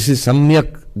 So this is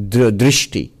samyak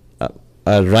drishti,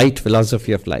 a right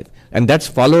philosophy of life. And that's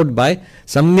followed by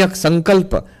samyak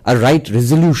sankalpa, a right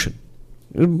resolution.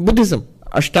 Buddhism,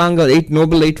 Ashtanga,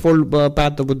 eightfold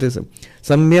path of Buddhism.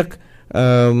 Samyak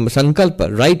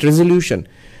sankalpa, right resolution.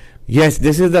 Yes,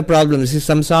 this is the problem, this is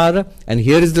samsara, and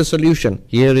here is the solution.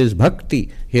 Here is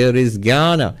bhakti, here is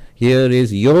jnana, here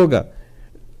is yoga.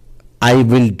 I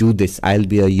will do this. I'll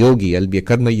be a yogi. I'll be a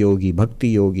karma yogi, bhakti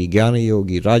yogi, jnana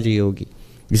yogi, raja yogi.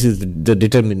 This is the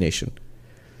determination.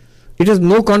 It has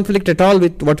no conflict at all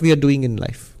with what we are doing in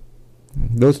life.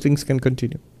 Those things can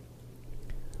continue.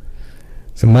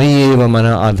 So, mayy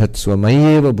mana ādhatsva,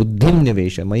 mayy buddhiṁ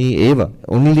niveśhaya, mayy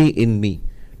only in me,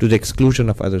 to the exclusion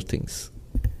of other things.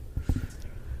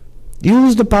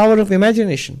 Use the power of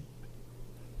imagination.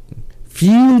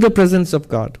 Feel the presence of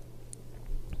God.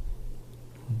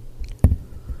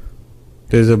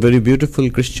 There is a very beautiful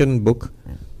Christian book,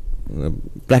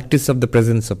 Practice of the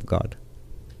Presence of God.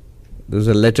 Those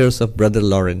are letters of Brother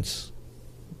Lawrence.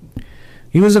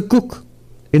 He was a cook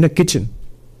in a kitchen.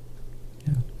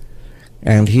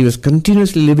 And he was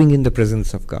continuously living in the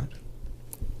presence of God.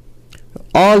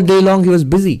 All day long he was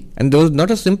busy. And there was not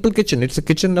a simple kitchen. It's a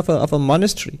kitchen of a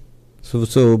monastery.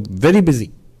 So very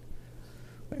busy.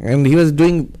 And he was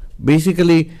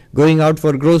basically going out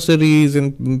for groceries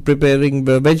and preparing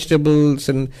vegetables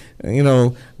and,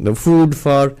 the food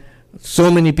for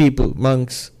so many people,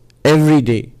 monks, every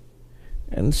day.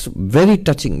 And so very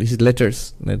touching, these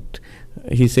letters that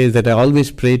he says that I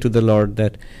always pray to the Lord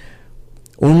that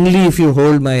only if you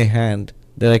hold my hand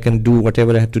that I can do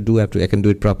whatever I have to do, I can do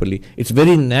it properly. It's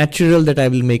very natural that I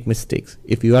will make mistakes.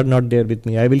 If you are not there with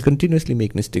me, I will continuously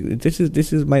make mistakes.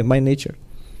 This is my nature.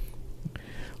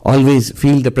 Always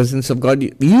feel the presence of God.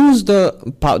 Use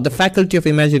the faculty of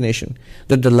imagination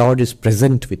that the Lord is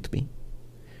present with me,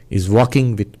 is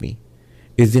walking with me,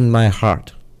 is in my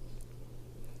heart.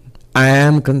 I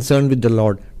am concerned with the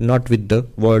Lord, not with the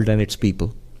world and its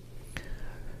people.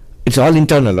 It's all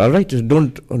internal, all right?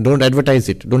 Don't advertise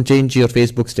it. Don't change your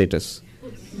Facebook status.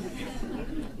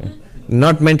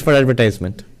 Not meant for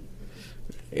advertisement.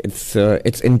 It's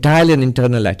entirely an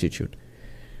internal attitude.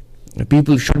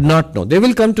 People should not know. They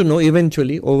will come to know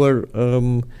eventually over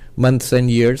months and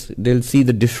years. They'll see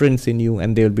the difference in you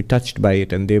and they will be touched by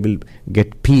it and they will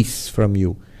get peace from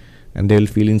you and they will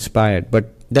feel inspired.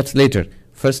 But that's later.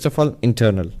 First of all,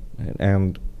 internal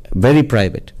and very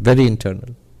private, very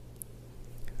internal.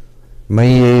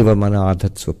 Mayy mana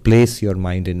ādhatsva, place your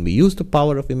mind in me. Use the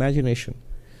power of imagination.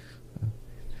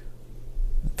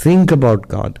 Think about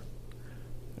God.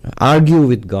 Argue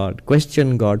with God.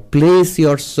 Question God. Place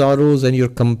your sorrows and your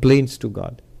complaints to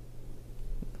God.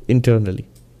 Internally.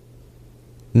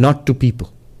 Not to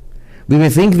people. We may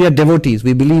think we are devotees.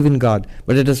 We believe in God.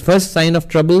 But at the first sign of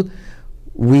trouble,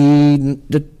 even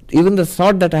the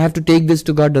thought that I have to take this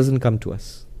to God doesn't come to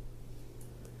us.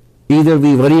 Either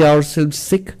we worry ourselves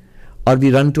sick or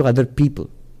we run to other people.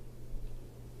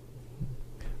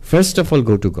 First of all,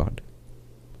 go to God.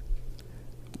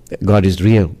 God is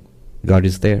real. God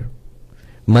is there.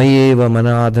 Mayy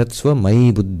mana ādhatsva,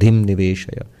 mayi buddhiṁ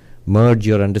niveśhaya. Merge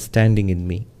your understanding in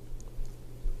me.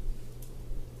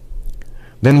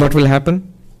 Then what will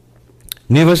happen?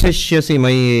 Nivasiṣhyasi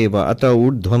mayy ata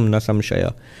ūrdhvaṁ na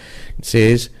sanśhayaḥ. It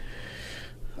says,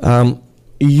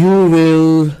 you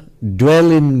will dwell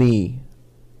in me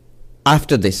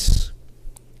after this.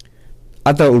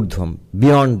 Ata ūrdhvaṁ,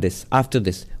 beyond this, after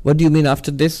this. What do you mean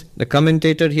after this? The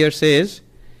commentator here says,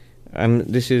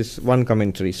 this is one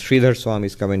commentary, Sridhar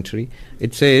Swami's commentary.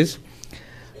 It says,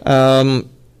 Ata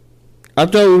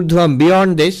ūrdhvaṁ,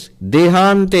 beyond this,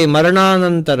 dehante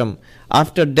marananantaram,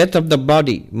 after death of the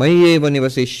body, mayy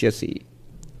nivasiṣhyasi.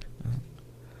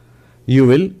 You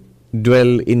will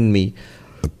dwell in me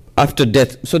after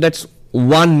death. So that's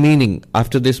one meaning.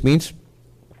 After this means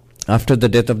after the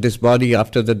death of this body,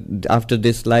 after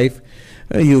this life,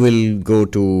 you will go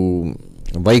to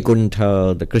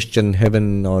Vaikuntha, the Christian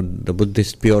heaven or the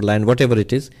Buddhist pure land, whatever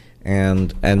it is,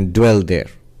 and dwell there.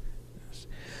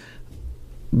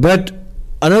 But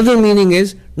another meaning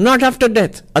is not after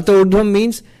death. Ata ūrdhvaṁ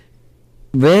means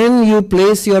when you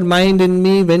place your mind in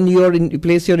me, when you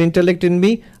place your intellect in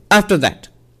me, after that,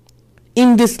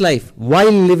 in this life,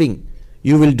 while living,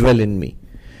 you will dwell in me.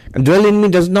 And dwell in me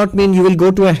does not mean you will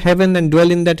go to a heaven and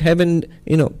dwell in that heaven,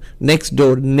 next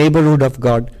door, neighborhood of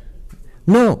God.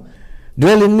 No.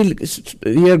 Dwell in me.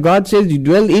 Here God says, you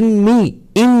dwell in me,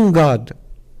 in God.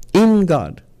 In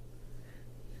God.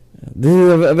 This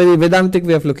is a very Vedantic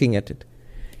way of looking at it.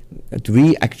 That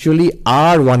we actually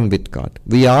are one with God.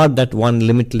 We are that one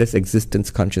limitless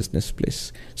existence consciousness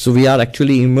place. So we are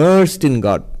actually immersed in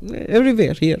God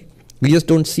everywhere here. We just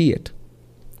don't see it.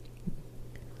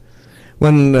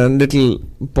 One little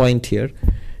point here.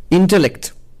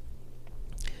 Intellect.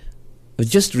 I was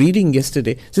just reading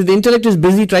yesterday. So the intellect is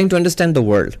busy trying to understand the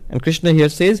world. And Krishna here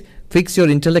says, fix your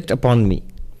intellect upon me.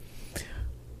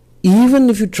 Even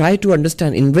if you try to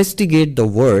understand, investigate the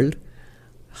world,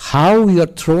 how you are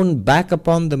thrown back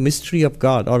upon the mystery of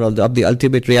God or of the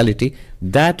ultimate reality,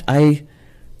 that I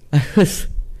was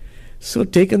so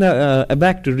taken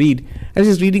aback to read. I was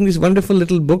just reading this wonderful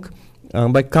little book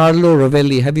by Carlo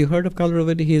Rovelli. Have you heard of Carlo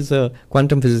Rovelli? He is a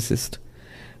quantum physicist.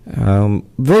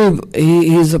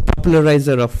 He is a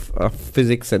popularizer of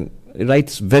physics and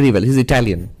writes very well. He's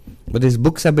Italian, but his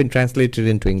books have been translated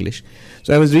into English.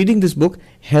 So I was reading this book,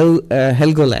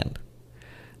 Helgoland.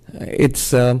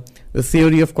 It's the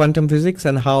theory of quantum physics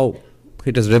and how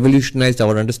it has revolutionized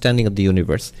our understanding of the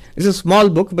universe. It's a small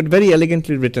book, but very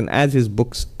elegantly written, as his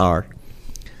books are.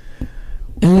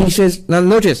 And he says, now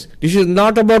notice, this is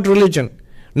not about religion,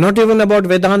 not even about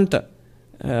Vedanta,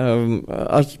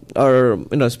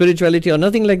 or spirituality or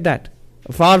nothing like that.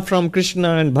 Far from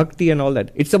Krishna and bhakti and all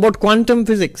that. It's about quantum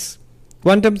physics,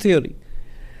 quantum theory.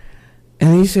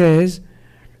 And he says,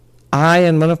 I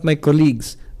and one of my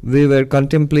colleagues, we were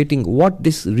contemplating what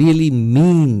this really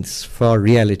means for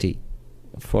reality,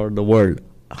 for the world,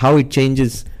 how it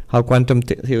changes, how quantum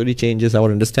theory changes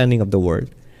our understanding of the world.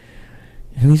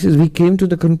 And he says, we came to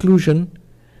the conclusion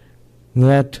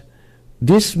that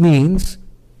this means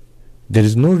there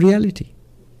is no reality.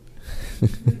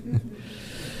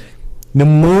 The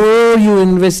more you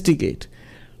investigate,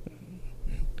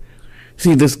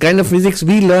 see, this kind of physics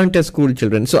we learnt as school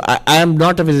children. So I am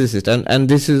not a physicist, and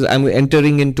this is, I'm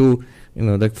entering into,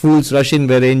 the fools rush in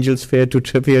where angels fear to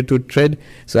tread.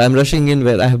 So I'm rushing in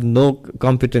where I have no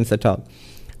competence at all.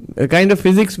 The kind of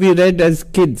physics we read as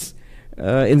kids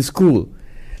in school,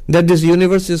 that this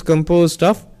universe is composed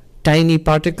of tiny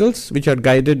particles which are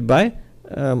guided by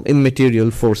immaterial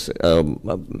forces,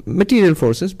 material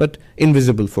forces, but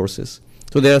invisible forces.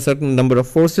 So there are a certain number of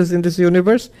forces in this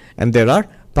universe, and there are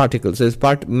particles. There's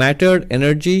matter,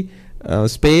 energy,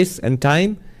 space and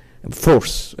time,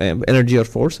 force, energy or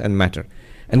force and matter.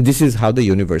 And this is how the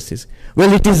universe is.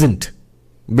 Well, it isn't.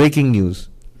 Breaking news.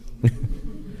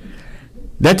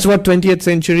 That's what 20th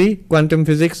century quantum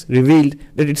physics revealed,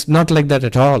 that it's not like that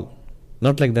at all.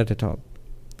 Not like that at all.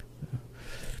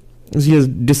 He has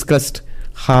discussed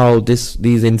how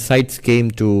these insights came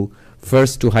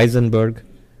first to Heisenberg,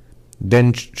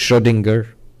 then Schrödinger.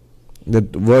 The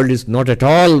world is not at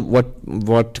all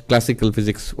what classical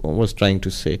physics was trying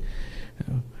to say.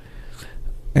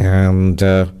 And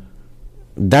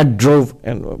that drove,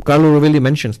 and Carlo Rovelli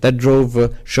mentions, that drove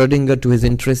Schrödinger to his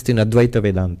interest in Advaita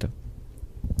Vedanta.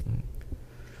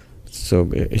 So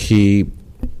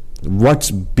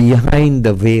what's behind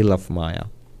the veil of Maya?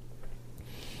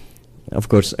 Of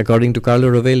course, according to Carlo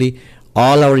Rovelli,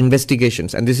 all our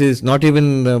investigations, and this is not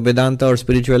even Vedanta or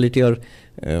spirituality or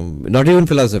not even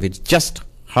philosophy, it's just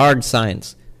hard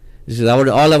science. This is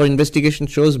all our investigation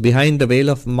shows behind the veil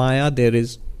of Maya there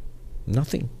is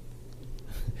nothing.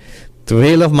 The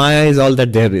veil of Maya is all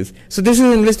that there is. So this is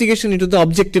an investigation into the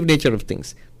objective nature of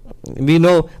things. We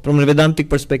know from a Vedantic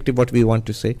perspective what we want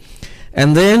to say.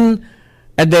 And then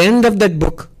at the end of that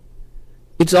book,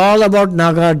 it's all about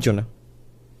Nagarjuna.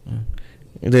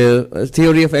 The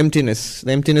theory of emptiness,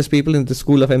 the emptiness people in the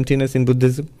school of emptiness in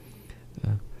Buddhism.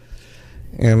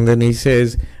 And then he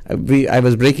says, I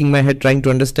was breaking my head trying to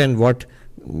understand what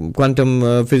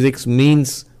quantum physics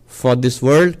means for this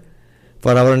world,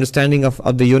 for our understanding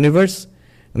of the universe.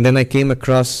 And then I came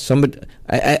across somebody,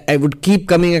 I would keep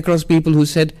coming across people who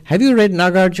said, have you read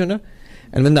Nagarjuna?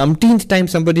 And when the umpteenth time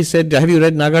somebody said, have you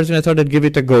read Nagarjuna? I thought I'd give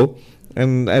it a go.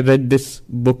 And I read this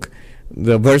book,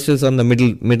 the verses on the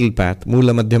middle path,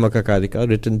 Mula Madhyamaka Karika,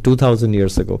 written 2000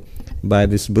 years ago by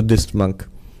this Buddhist monk.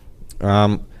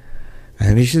 And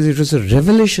he says it was a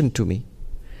revelation to me.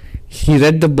 He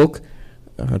read the book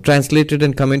translated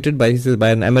and commented by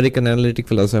an American analytic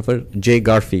philosopher, J.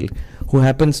 Garfield, who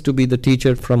happens to be the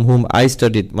teacher from whom I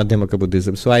studied Madhyamaka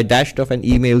Buddhism. So I dashed off an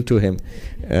email to him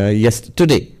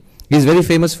today. He's very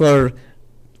famous for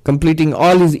completing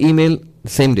all his email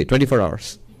same day, 24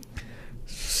 hours.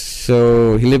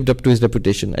 So he lived up to his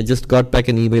reputation. I just got back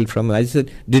an email from him. I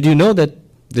said, did you know that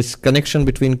this connection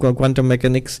between quantum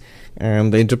mechanics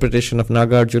and the interpretation of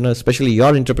Nagarjuna, especially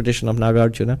your interpretation of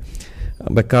Nagarjuna,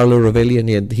 by Carlo Rovelli?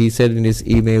 And he said in his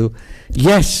email,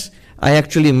 yes, I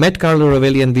actually met Carlo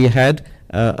Rovelli and we had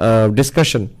a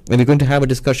discussion. And we're going to have a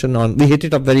discussion on, we hit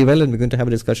it up very well, and we're going to have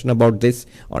a discussion about this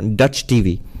on Dutch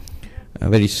TV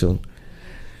very soon.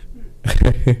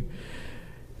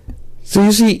 So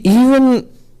you see, even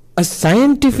a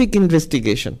scientific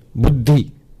investigation,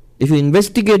 buddhi, if you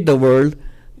investigate the world,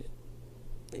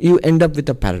 you end up with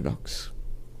a paradox,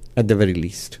 at the very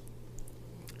least.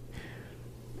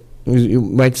 You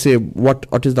might say,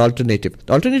 what is the alternative?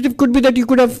 The alternative could be that you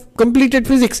could have completed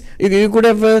physics. You could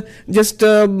have just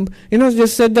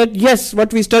said that, yes,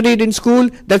 what we studied in school,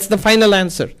 that's the final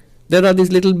answer. There are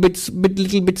these little bits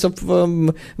of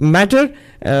matter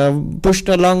pushed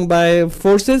along by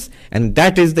forces, and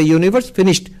that is the universe,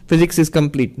 finished. Physics is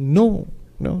complete. No.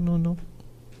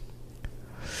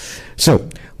 So,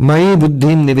 mayi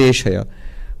buddhiṁ niveśhaya.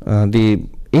 The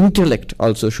intellect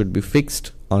also should be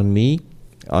fixed on me,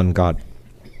 on God.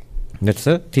 That's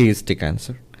a theistic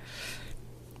answer.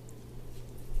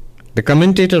 The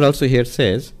commentator also here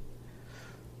says,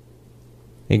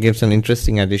 he gives an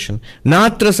interesting addition.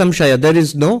 Natra samśhayaḥ. There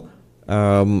is no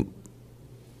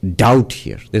doubt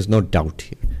here. There's no doubt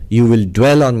here. You will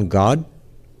dwell on God.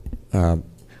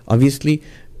 Obviously,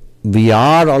 we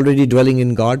are already dwelling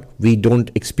in God. We don't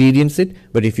experience it.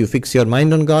 But if you fix your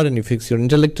mind on God and you fix your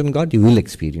intellect on God, you will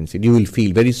experience it. You will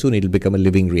feel very soon it will become a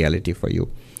living reality for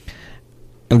you.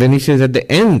 And then he says at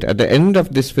the end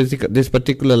of this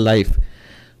particular life,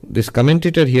 this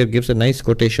commentator here gives a nice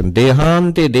quotation.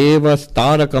 Dehante devas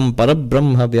tarakam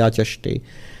parabrahma vyachaste.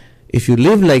 If you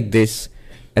live like this,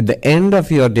 at the end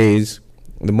of your days,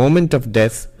 the moment of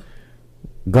death,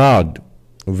 God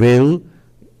will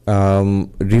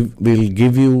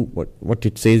give you what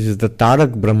it says is the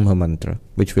Tarak Brahma mantra,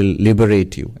 which will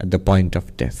liberate you at the point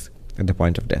of death.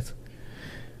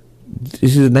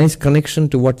 This is a nice connection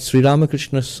to what Sri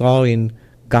Ramakrishna saw in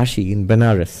Kashi, in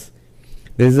Benares.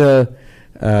 There's a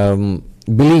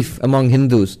belief among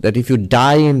Hindus that if you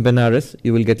die in Benares,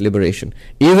 you will get liberation.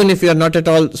 Even if you are not at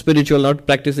all spiritual, not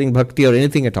practicing bhakti or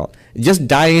anything at all, just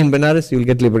die in Benares, you will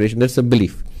get liberation. That's a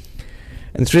belief.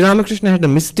 And Sri Ramakrishna had a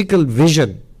mystical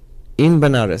vision in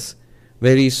Benares,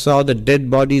 where he saw the dead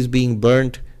bodies being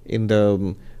burnt in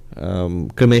the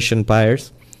cremation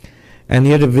pyres. And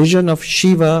he had a vision of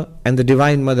Shiva and the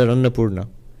Divine Mother Annapurna.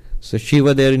 So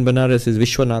Shiva there in Benares is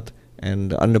Vishwanath,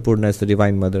 and Annapurna is the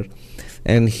Divine Mother.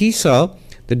 And he saw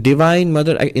the Divine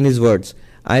Mother, in his words,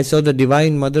 I saw the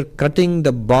Divine Mother cutting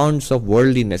the bonds of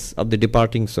worldliness of the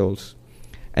departing souls,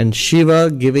 and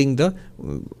Shiva giving the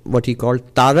what he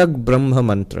called Tarak Brahma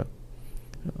mantra.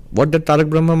 What the Tarak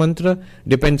Brahma mantra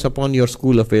depends upon your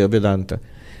school of Vedanta.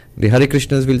 The Hare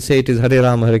Krishnas will say it is Hare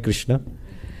Rama Hare Krishna.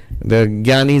 The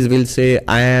Jnanis will say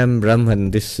I am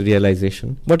Brahman, this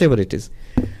realization, whatever it is.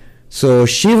 So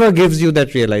Shiva gives you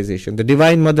that realization. The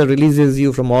Divine Mother releases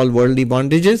you from all worldly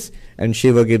bondages, and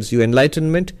Shiva gives you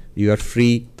enlightenment. You are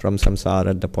free from samsara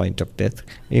at the point of death.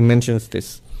 He mentions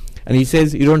this. And he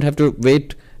says you don't have to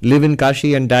live in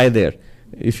Kashi and die there.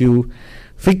 If you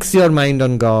fix your mind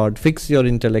on God, fix your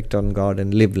intellect on God,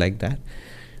 and live like that.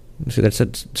 So that's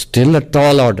still a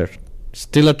tall order.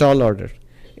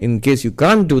 In case you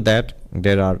can't do that,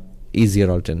 there are easier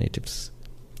alternatives.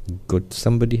 Good.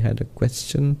 Somebody had a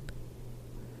question.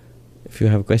 If you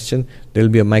have a question, there will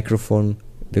be a microphone.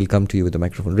 They'll come to you with a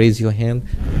microphone. Raise your hand.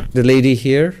 The lady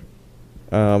here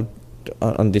on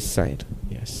this side.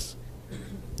 Yes.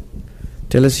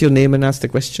 Tell us your name and ask the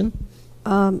question.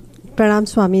 Pranam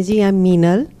Swamiji, I'm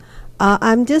Meenal.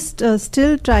 I'm just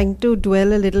still trying to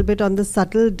dwell a little bit on the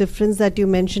subtle difference that you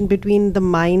mentioned between the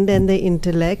mind and the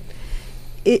intellect.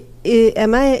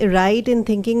 Am I right in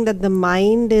thinking that the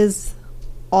mind is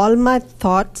all my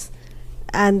thoughts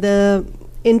and the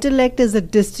intellect is a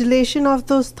distillation of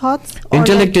those thoughts?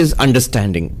 Intellect is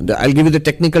understanding. I'll give you the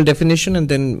technical definition, and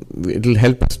then it will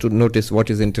help us to notice what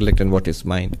is intellect and what is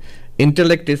mind.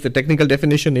 Intellect is, the technical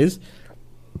definition is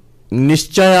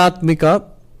niśhayatmika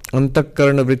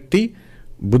antakarana vritti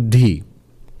buddhi.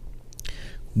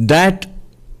 That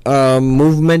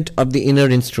movement of the inner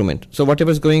instrument. So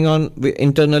whatever is going on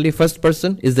internally, first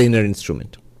person is the inner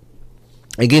instrument.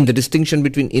 Again, the distinction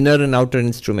between inner and outer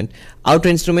instrument. Outer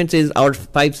instrument is our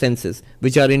five senses,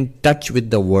 which are in touch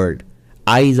with the world.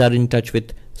 Eyes are in touch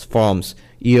with forms,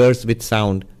 ears with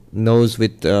sound, nose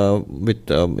with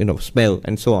smell,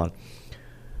 and so on.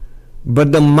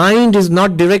 But the mind is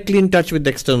not directly in touch with the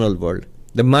external world.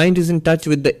 The mind is in touch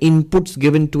with the inputs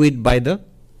given to it by the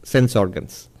sense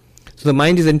organs. So the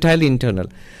mind is entirely internal.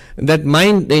 That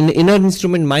mind, the inner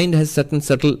instrument mind, has certain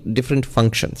subtle different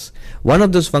functions. One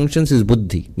of those functions is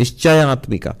buddhi,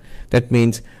 niveśhaya. That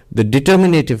means the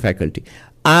determinative faculty.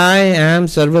 I am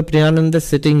Sarvapriyananda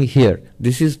sitting here.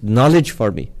 This is knowledge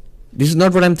for me. This is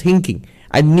not what I'm thinking.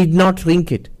 I need not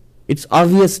think it. It's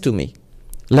obvious to me.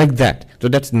 Like that. So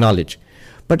that's knowledge.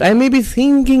 But I may be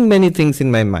thinking many things in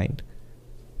my mind,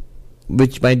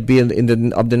 which might be of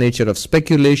the nature of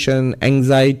speculation,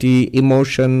 anxiety,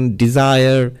 emotion,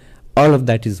 desire. All of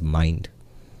that is mind.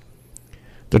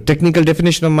 The technical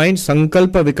definition of mind,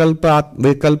 sankalpa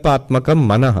vikalpatmakam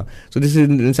manaha. So this is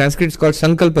in Sanskrit, it's called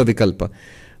sankalpa vikalpa.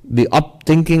 The up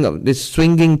thinking of this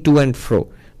swinging to and fro,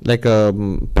 like a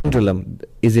pendulum.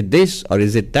 Is it this or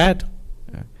is it that?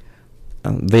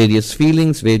 Various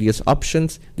feelings, various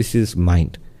options. This is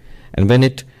mind. And when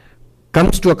it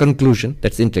comes to a conclusion,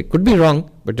 that's intellect. Could be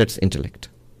wrong, but that's intellect.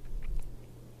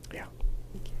 Yeah.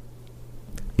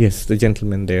 Yes, the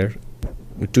gentleman there.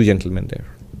 Two gentlemen there.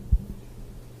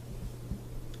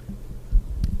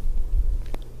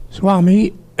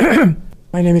 Swami,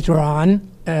 my name is Ron.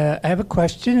 I have a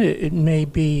question. It may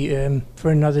be for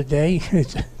another day.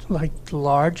 It's like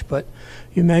large, but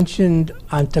you mentioned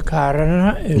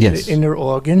antakarana as Yes. the inner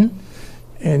organ,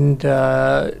 and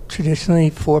traditionally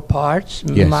 4 parts: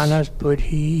 Yes. manas,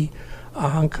 buddhi,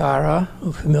 ahankara,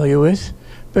 we're familiar with,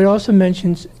 but it also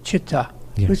mentions chitta,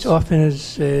 Yes. which often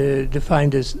is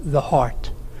defined as the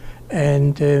heart.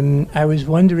 And I was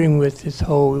wondering, with this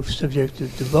whole subject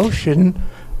of devotion,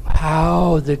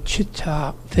 how the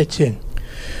chitta fits in.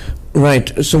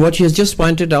 Right. So what he has just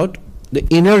pointed out, the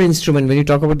inner instrument, when you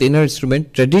talk about the inner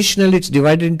instrument, traditionally it's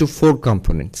divided into 4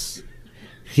 components.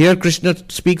 Here Krishna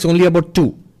speaks only about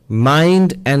 2,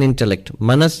 mind and intellect,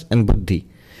 manas and buddhi.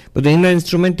 But the inner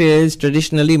instrument is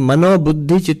traditionally mano,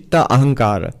 buddhi, chitta,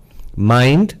 ahankara.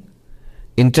 Mind,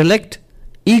 intellect,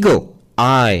 ego,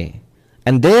 I.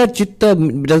 And there chitta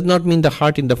does not mean the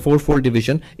heart in the 4-fold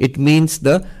division, it means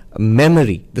the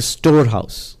memory, the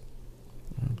storehouse.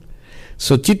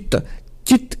 So chitta,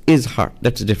 chit is heart,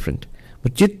 that's different.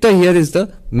 But chitta here is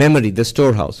the memory, the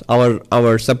storehouse,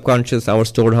 our subconscious, our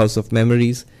storehouse of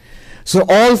memories. So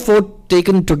all 4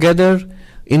 taken together,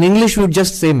 in English we would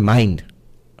just say mind.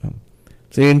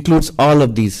 So it includes all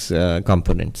of these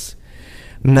components.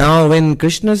 Now when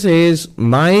Krishna says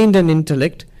mind and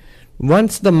intellect,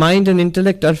 once the mind and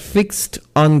intellect are fixed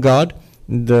on God,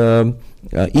 the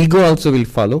ego also will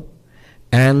follow,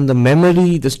 and the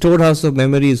memory, the storehouse of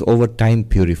memory, is over time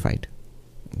purified.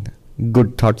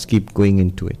 Good thoughts keep going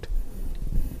into it.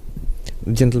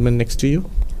 Gentleman next to you?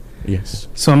 Yes.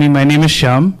 Swami, my name is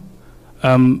Shyam.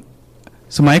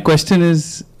 So my question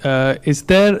is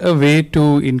there a way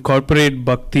to incorporate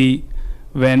bhakti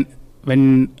when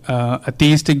a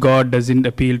theistic God doesn't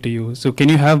appeal to you? So can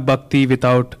you have bhakti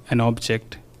without an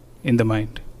object in the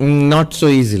mind? Not so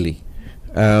easily.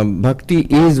 Bhakti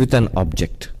is with an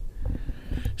object.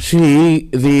 See,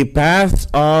 the path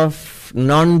of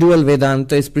non-dual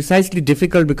Vedanta is precisely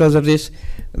difficult because of this,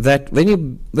 that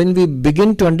when we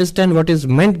begin to understand what is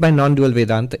meant by non-dual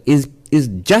Vedanta is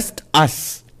just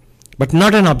us, but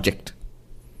not an object.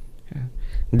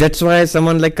 That's why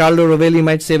someone like Carlo Rovelli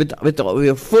might say, with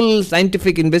a full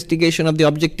scientific investigation of the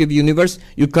objective universe,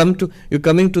 you're coming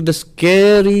to the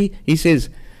scary, he says,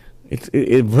 it's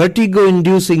a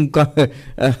vertigo-inducing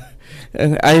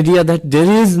idea that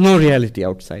there is no reality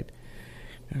outside.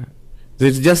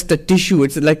 It's just a tissue.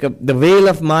 It's like the veil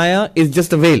of Maya is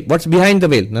just a veil. What's behind the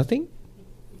veil? Nothing.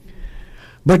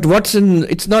 But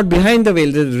it's not behind the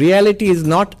veil. The reality is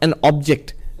not an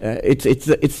object.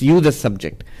 It's you, the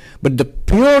subject. But the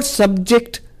pure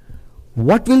subject,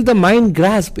 what will the mind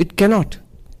grasp? It cannot.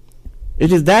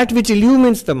 It is that which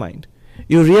illumines the mind.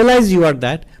 You realize you are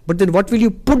that, but then what will you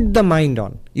put the mind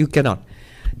on? You cannot.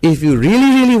 If you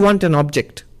really, really want an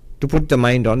object to put the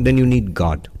mind on, then you need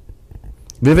God.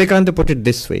 Vivekananda put it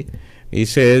this way. He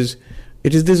says,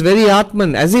 it is this very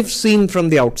Atman, as if seen from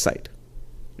the outside.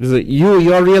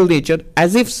 Your real nature,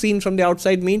 as if seen from the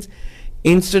outside, means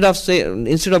instead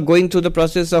of going through the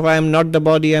process of I am not the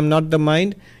body, I am not the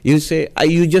mind, you say,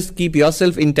 you just keep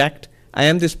yourself intact. I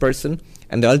am this person,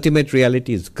 and the ultimate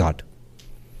reality is God.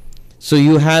 So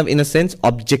you have, in a sense,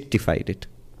 objectified it.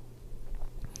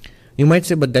 You might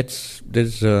say, but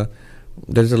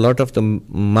There's a lot of the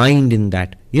mind in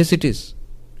that. Yes, it is.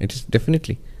 It is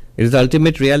definitely. It is the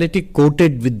ultimate reality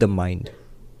coated with the mind.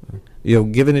 You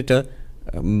have given it a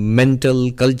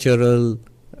mental, cultural,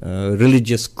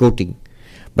 religious coating.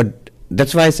 But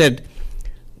that's why I said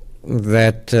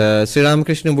that Sri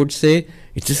Ramakrishna would say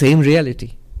it's the same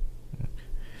reality.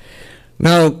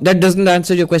 Now, that doesn't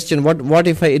answer your question. What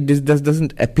if this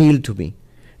doesn't appeal to me,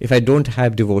 if I don't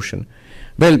have devotion?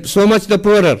 Well, so much the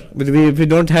poorer if we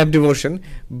don't have devotion.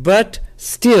 But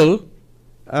still,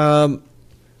 hold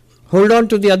on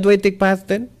to the Advaitic path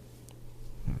then.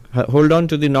 Hold on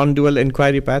to the non-dual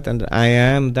inquiry path, and I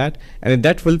am that. And if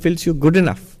that fulfills you, good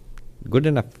enough. Good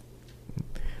enough.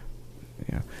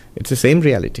 Yeah, it's the same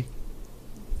reality.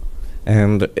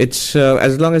 And it's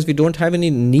as long as we don't have any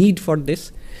need for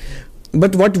this.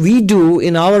 But what we do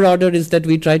in our order is that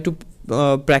we try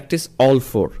to practice all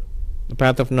four. The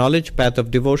path of knowledge, path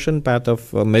of devotion, path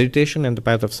of meditation, and the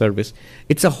path of service.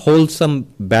 It's a wholesome,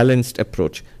 balanced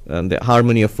approach, the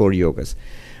harmony of four yogas.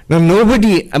 Now,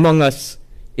 nobody among us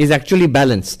is actually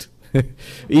balanced.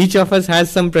 Each of us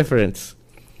has some preference.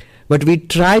 But we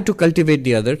try to cultivate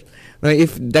the other. Now,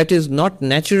 if that is not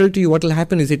natural to you, what will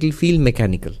happen is it will feel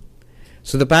mechanical.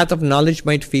 So the path of knowledge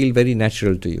might feel very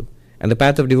natural to you, and the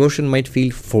path of devotion might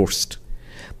feel forced.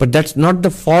 But that's not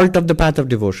the fault of the path of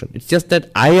devotion. It's just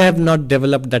that I have not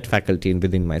developed that faculty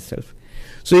within myself.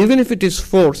 So even if it is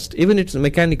forced, even if it's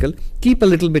mechanical, keep a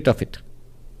little bit of it.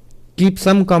 Keep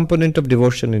some component of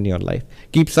devotion in your life.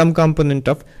 Keep some component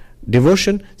of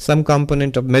devotion, some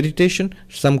component of meditation,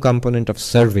 some component of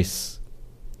service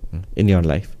in your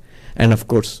life. And of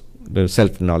course, the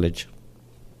self-knowledge.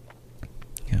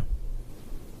 Yeah.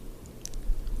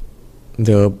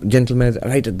 The gentleman is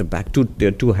right at the back. There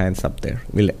are two hands up there.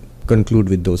 We'll conclude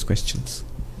with those questions.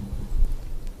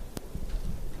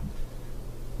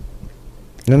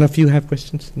 None of you have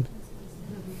questions?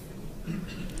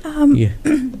 Yeah.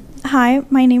 Hi,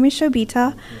 my name is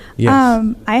Shobita.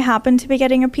 Yes. I happen to be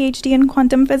getting a PhD in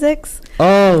quantum physics.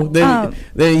 Oh, then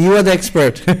you are the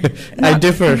expert. I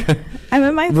differ. I'm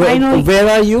in my final... Where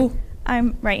are you?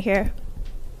 I'm right here.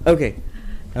 Okay.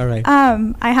 All right.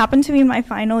 I happen to be in my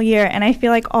final year, and I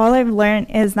feel like all I've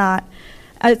learned is that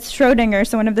Schrodinger,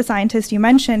 so one of the scientists you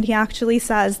mentioned, he actually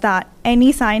says that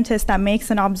any scientist that makes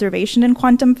an observation in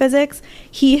quantum physics,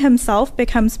 he himself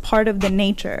becomes part of the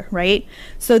nature, right?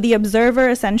 So the observer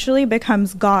essentially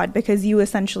becomes God, because you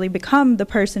essentially become the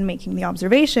person making the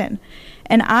observation.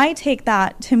 And I take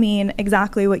that to mean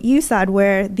exactly what you said,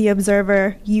 where the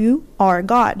observer, you are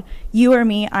God. You are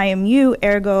me, I am you,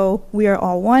 ergo we are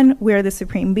all one, we are the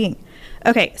supreme being.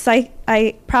 Okay, so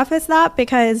I preface that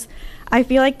because I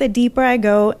feel like the deeper I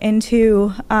go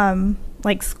into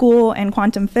like school and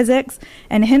quantum physics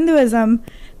and Hinduism,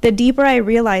 the deeper I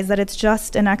realize that it's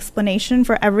just an explanation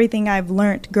for everything I've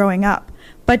learned growing up.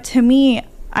 But to me,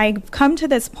 I've come to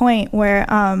this point where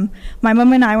my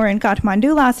mom and I were in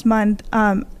Kathmandu last month,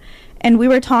 and we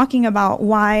were talking about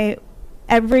why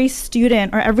every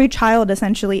student or every child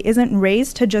essentially isn't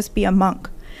raised to just be a monk.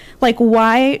 Like,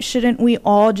 why shouldn't we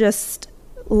all just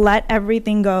let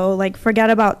everything go, like forget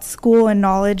about school and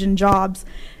knowledge and jobs,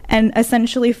 and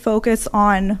essentially focus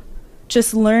on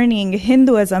just learning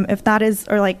Hinduism, if that is,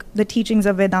 or like the teachings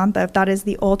of Vedanta, if that is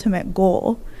the ultimate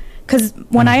goal? Because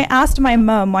when I asked my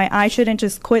mom why I shouldn't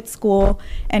just quit school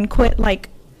and quit like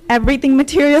everything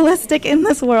materialistic in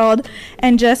this world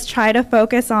and just try to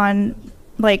focus on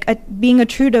like being a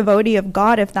true devotee of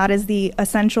God, if that is the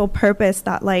essential purpose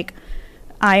that like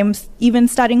I'm even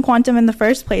studying quantum in the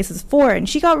first place is for, and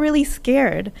she got really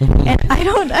scared. And I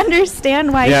don't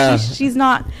understand why she's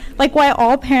not, like, why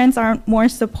all parents aren't more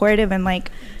supportive, and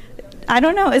like, I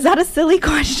don't know, is that a silly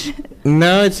question?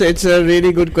 No, it's a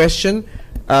really good question.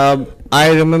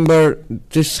 I remember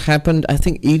this happened, I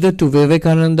think, either to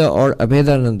Vivekananda or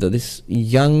Abhedananda, this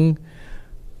young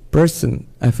person,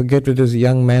 I forget whether it was a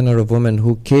young man or a woman,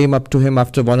 who came up to him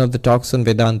after one of the talks on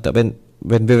Vedanta,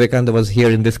 when Vivekananda was here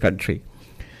in this country,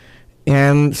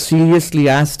 and seriously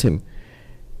asked him,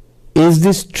 is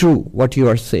this true, what you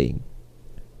are saying?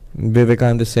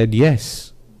 Vivekananda said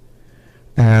yes.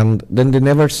 And then they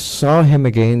never saw him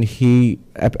again. He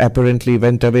apparently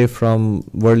went away from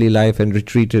worldly life and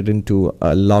retreated into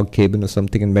a log cabin or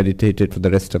something and meditated for the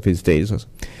rest of his days. Or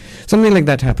something like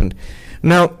that happened.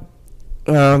 Now,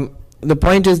 the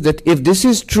point is that if this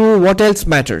is true, what else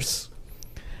matters?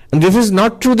 And if this is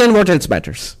not true, then what else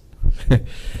matters?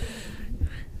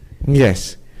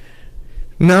 Yes.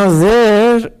 Now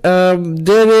there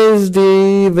is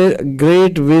the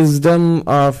great wisdom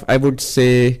of, I would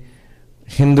say,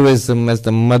 Hinduism as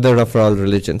the mother of all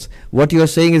religions. What you are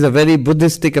saying is a very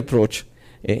Buddhistic approach,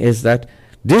 is that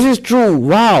This is true.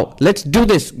 Wow, let's do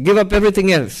this. Give up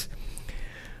everything else.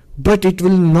 But it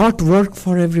will not work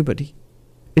for everybody.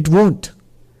 It won't.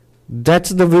 That's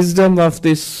the wisdom of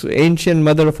this ancient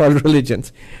mother of all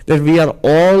religions, that we are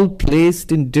all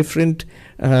placed in different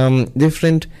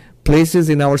places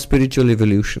in our spiritual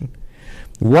evolution.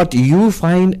 What you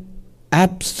find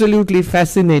absolutely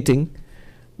fascinating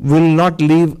will not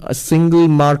leave a single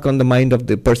mark on the mind of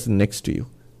the person next to you.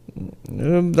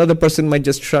 The other person might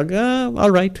just shrug,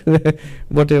 all right,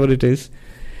 whatever it is.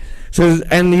 So,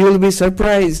 and you will be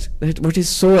surprised that what is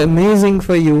so amazing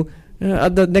for you,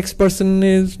 the next person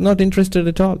is not interested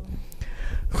at all.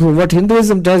 What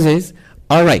Hinduism does is,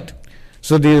 all right,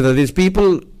 so there are these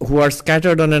people who are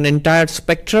scattered on an entire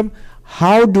spectrum.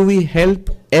 How do we help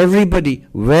everybody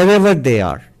wherever they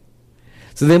are?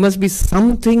 So there must be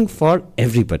something for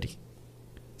everybody.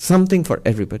 Something for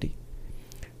everybody.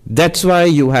 That's why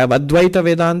you have Advaita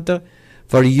Vedanta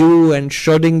for you and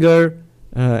Schrödinger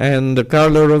and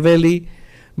Carlo Rovelli.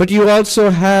 But you also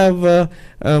have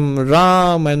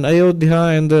Ram and Ayodhya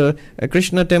and the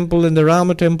Krishna temple and the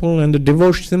Rama temple and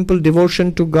the simple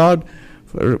devotion to God.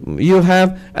 You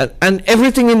have, and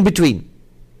everything in between.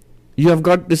 You have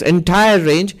got this entire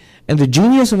range, and the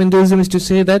genius of Hinduism is to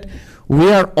say that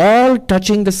we are all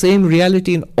touching the same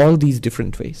reality in all these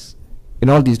different ways. In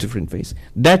all these different ways.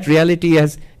 That reality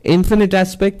has infinite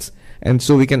aspects, and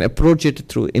so we can approach it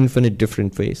through infinite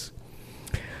different ways.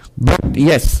 But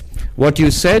yes, what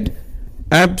you said,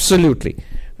 absolutely.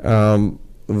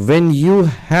 When you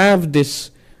have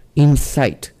this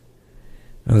insight,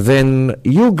 then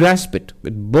you grasp it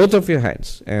with both of your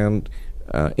hands and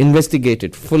investigate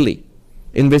it fully.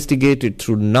 Investigate it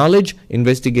through knowledge,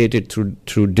 investigate it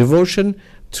through devotion,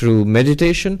 through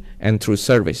meditation, and through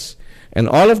service. And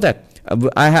all of that.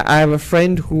 I have a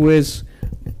friend who is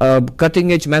a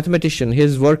cutting-edge mathematician.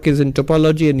 His work is in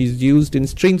topology and is used in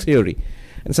string theory.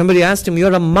 And somebody asked him,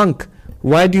 you're a monk,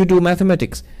 why do you do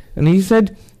mathematics? And he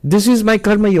said, this is my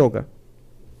karma yoga.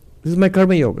 This is my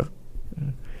karma yoga.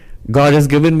 God has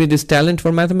given me this talent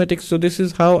for mathematics, so this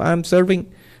is how I'm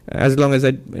serving. As long as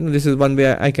this is one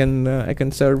way I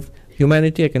can serve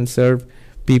humanity, I can serve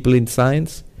people in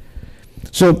science.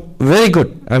 So very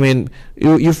good. I mean,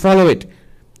 you follow it.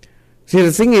 See,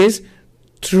 the thing is,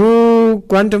 through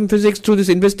quantum physics, through this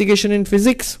investigation in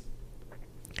physics,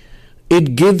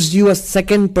 it gives you a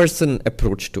second person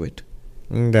approach to it.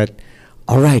 That,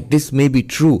 all right, this may be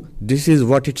true. This is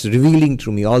what it's revealing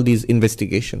to me, all these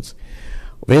investigations.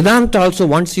 Vedanta also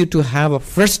wants you to have a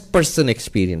first person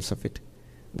experience of it.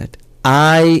 That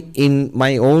I, in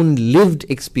my own lived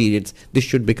experience, this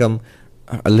should become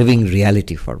a living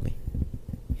reality for me.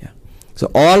 So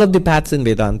all of the paths in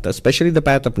Vedanta, especially the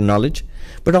path of knowledge,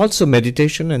 but also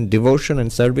meditation and devotion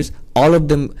and service, all of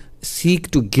them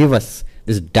seek to give us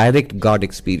this direct God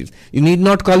experience. You need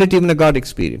not call it even a God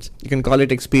experience. You can call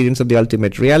it experience of the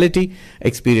ultimate reality,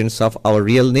 experience of our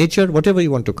real nature, whatever you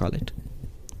want to call it.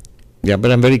 Yeah, but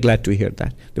I'm very glad to hear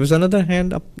that. There was another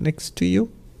hand up next to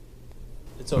you.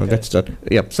 It's okay. Oh, that's not.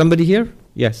 Yeah, somebody here?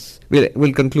 Yes.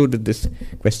 We'll conclude with this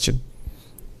question.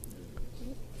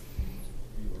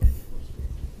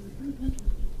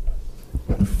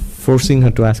 Forcing her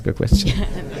to ask a question.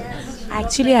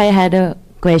 Actually, I had a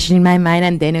question in my mind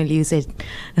and then only you said,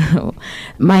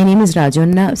 my name is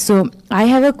Rajonna. So I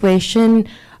have a question.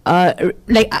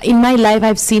 Like in my life,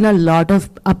 I've seen a lot of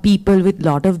people with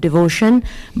lot of devotion,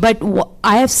 but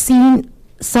I have seen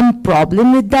some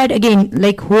problem with that. Again,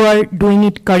 like who are doing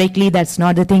it correctly, that's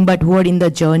not the thing, but who are in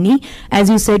the journey. As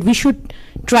you said, we should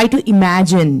try to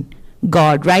imagine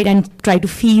God, right? And try to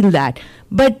feel that.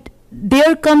 But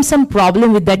there comes some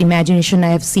problem with that imagination I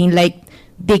have seen, like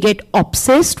they get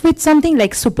obsessed with something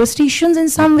like superstitions in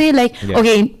some way, like, yes,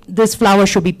 okay, this flower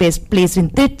should be placed in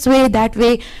this way, that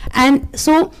way. And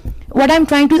so what I'm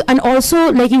trying to, and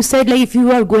also like you said, like if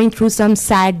you are going through some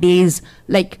sad days,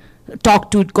 like talk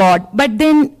to God, but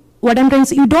then what I'm trying to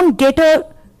say, you don't get a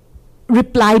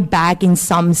reply back in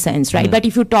some sense, right? But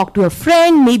if you talk to a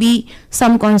friend, maybe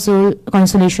some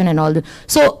consolation and all that.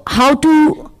 So how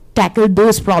to tackle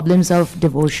those problems of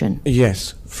devotion?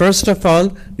 Yes. First of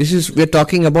all, we're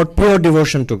talking about pure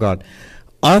devotion to God.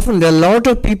 Often there are a lot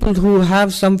of people who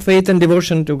have some faith and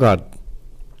devotion to God.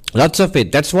 Lots of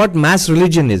faith. That's what mass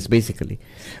religion is, basically.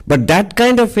 But that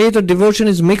kind of faith or devotion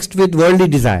is mixed with worldly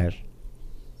desire.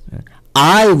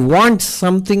 I want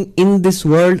something in this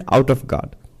world out of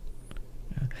God.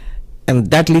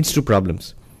 And that leads to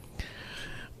problems.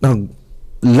 Now,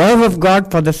 love of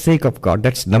God for the sake of God,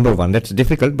 that's number one. That's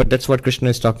difficult, but that's what Krishna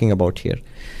is talking about here.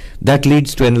 That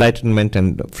leads to enlightenment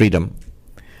and freedom.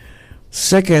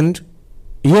 Second,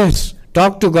 yes,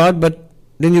 talk to God, but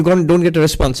then you don't get a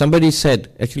response. Somebody said,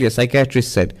 actually a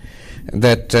psychiatrist said,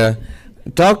 that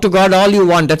talk to God all you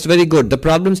want, that's very good. The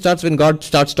problem starts when God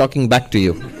starts talking back to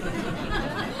you.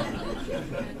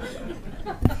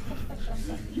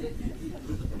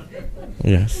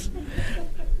 Yes.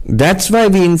 That's why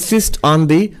we insist on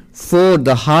the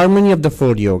harmony of the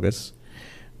 4 yogas.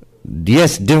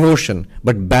 Yes, devotion,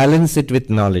 but balance it with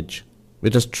knowledge,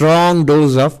 with a strong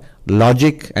dose of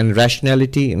logic and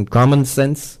rationality and common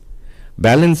sense.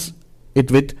 Balance it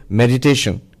with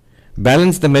meditation.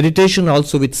 Balance the meditation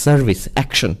also with service,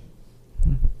 action.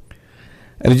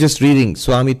 I was just reading,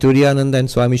 Swami Turiyananda and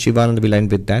Swami Shivananda will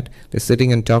end with that. They're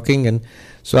sitting and talking, and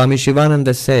Swami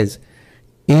Shivananda says,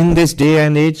 in this day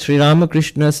and age, Sri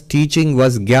Ramakrishna's teaching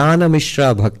was Jnana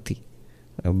Mishra Bhakti.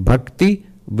 Bhakti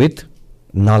with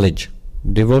knowledge.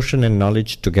 Devotion and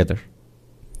knowledge together.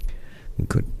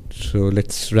 Good. So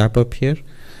let's wrap up here.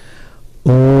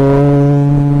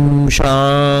 Om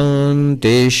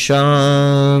Shanti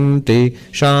Shanti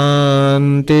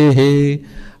Shanti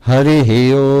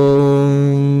Harihi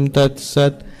Om Tat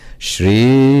Sat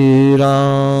Shri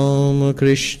Ram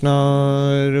Krishna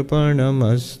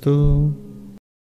Arpanamastu.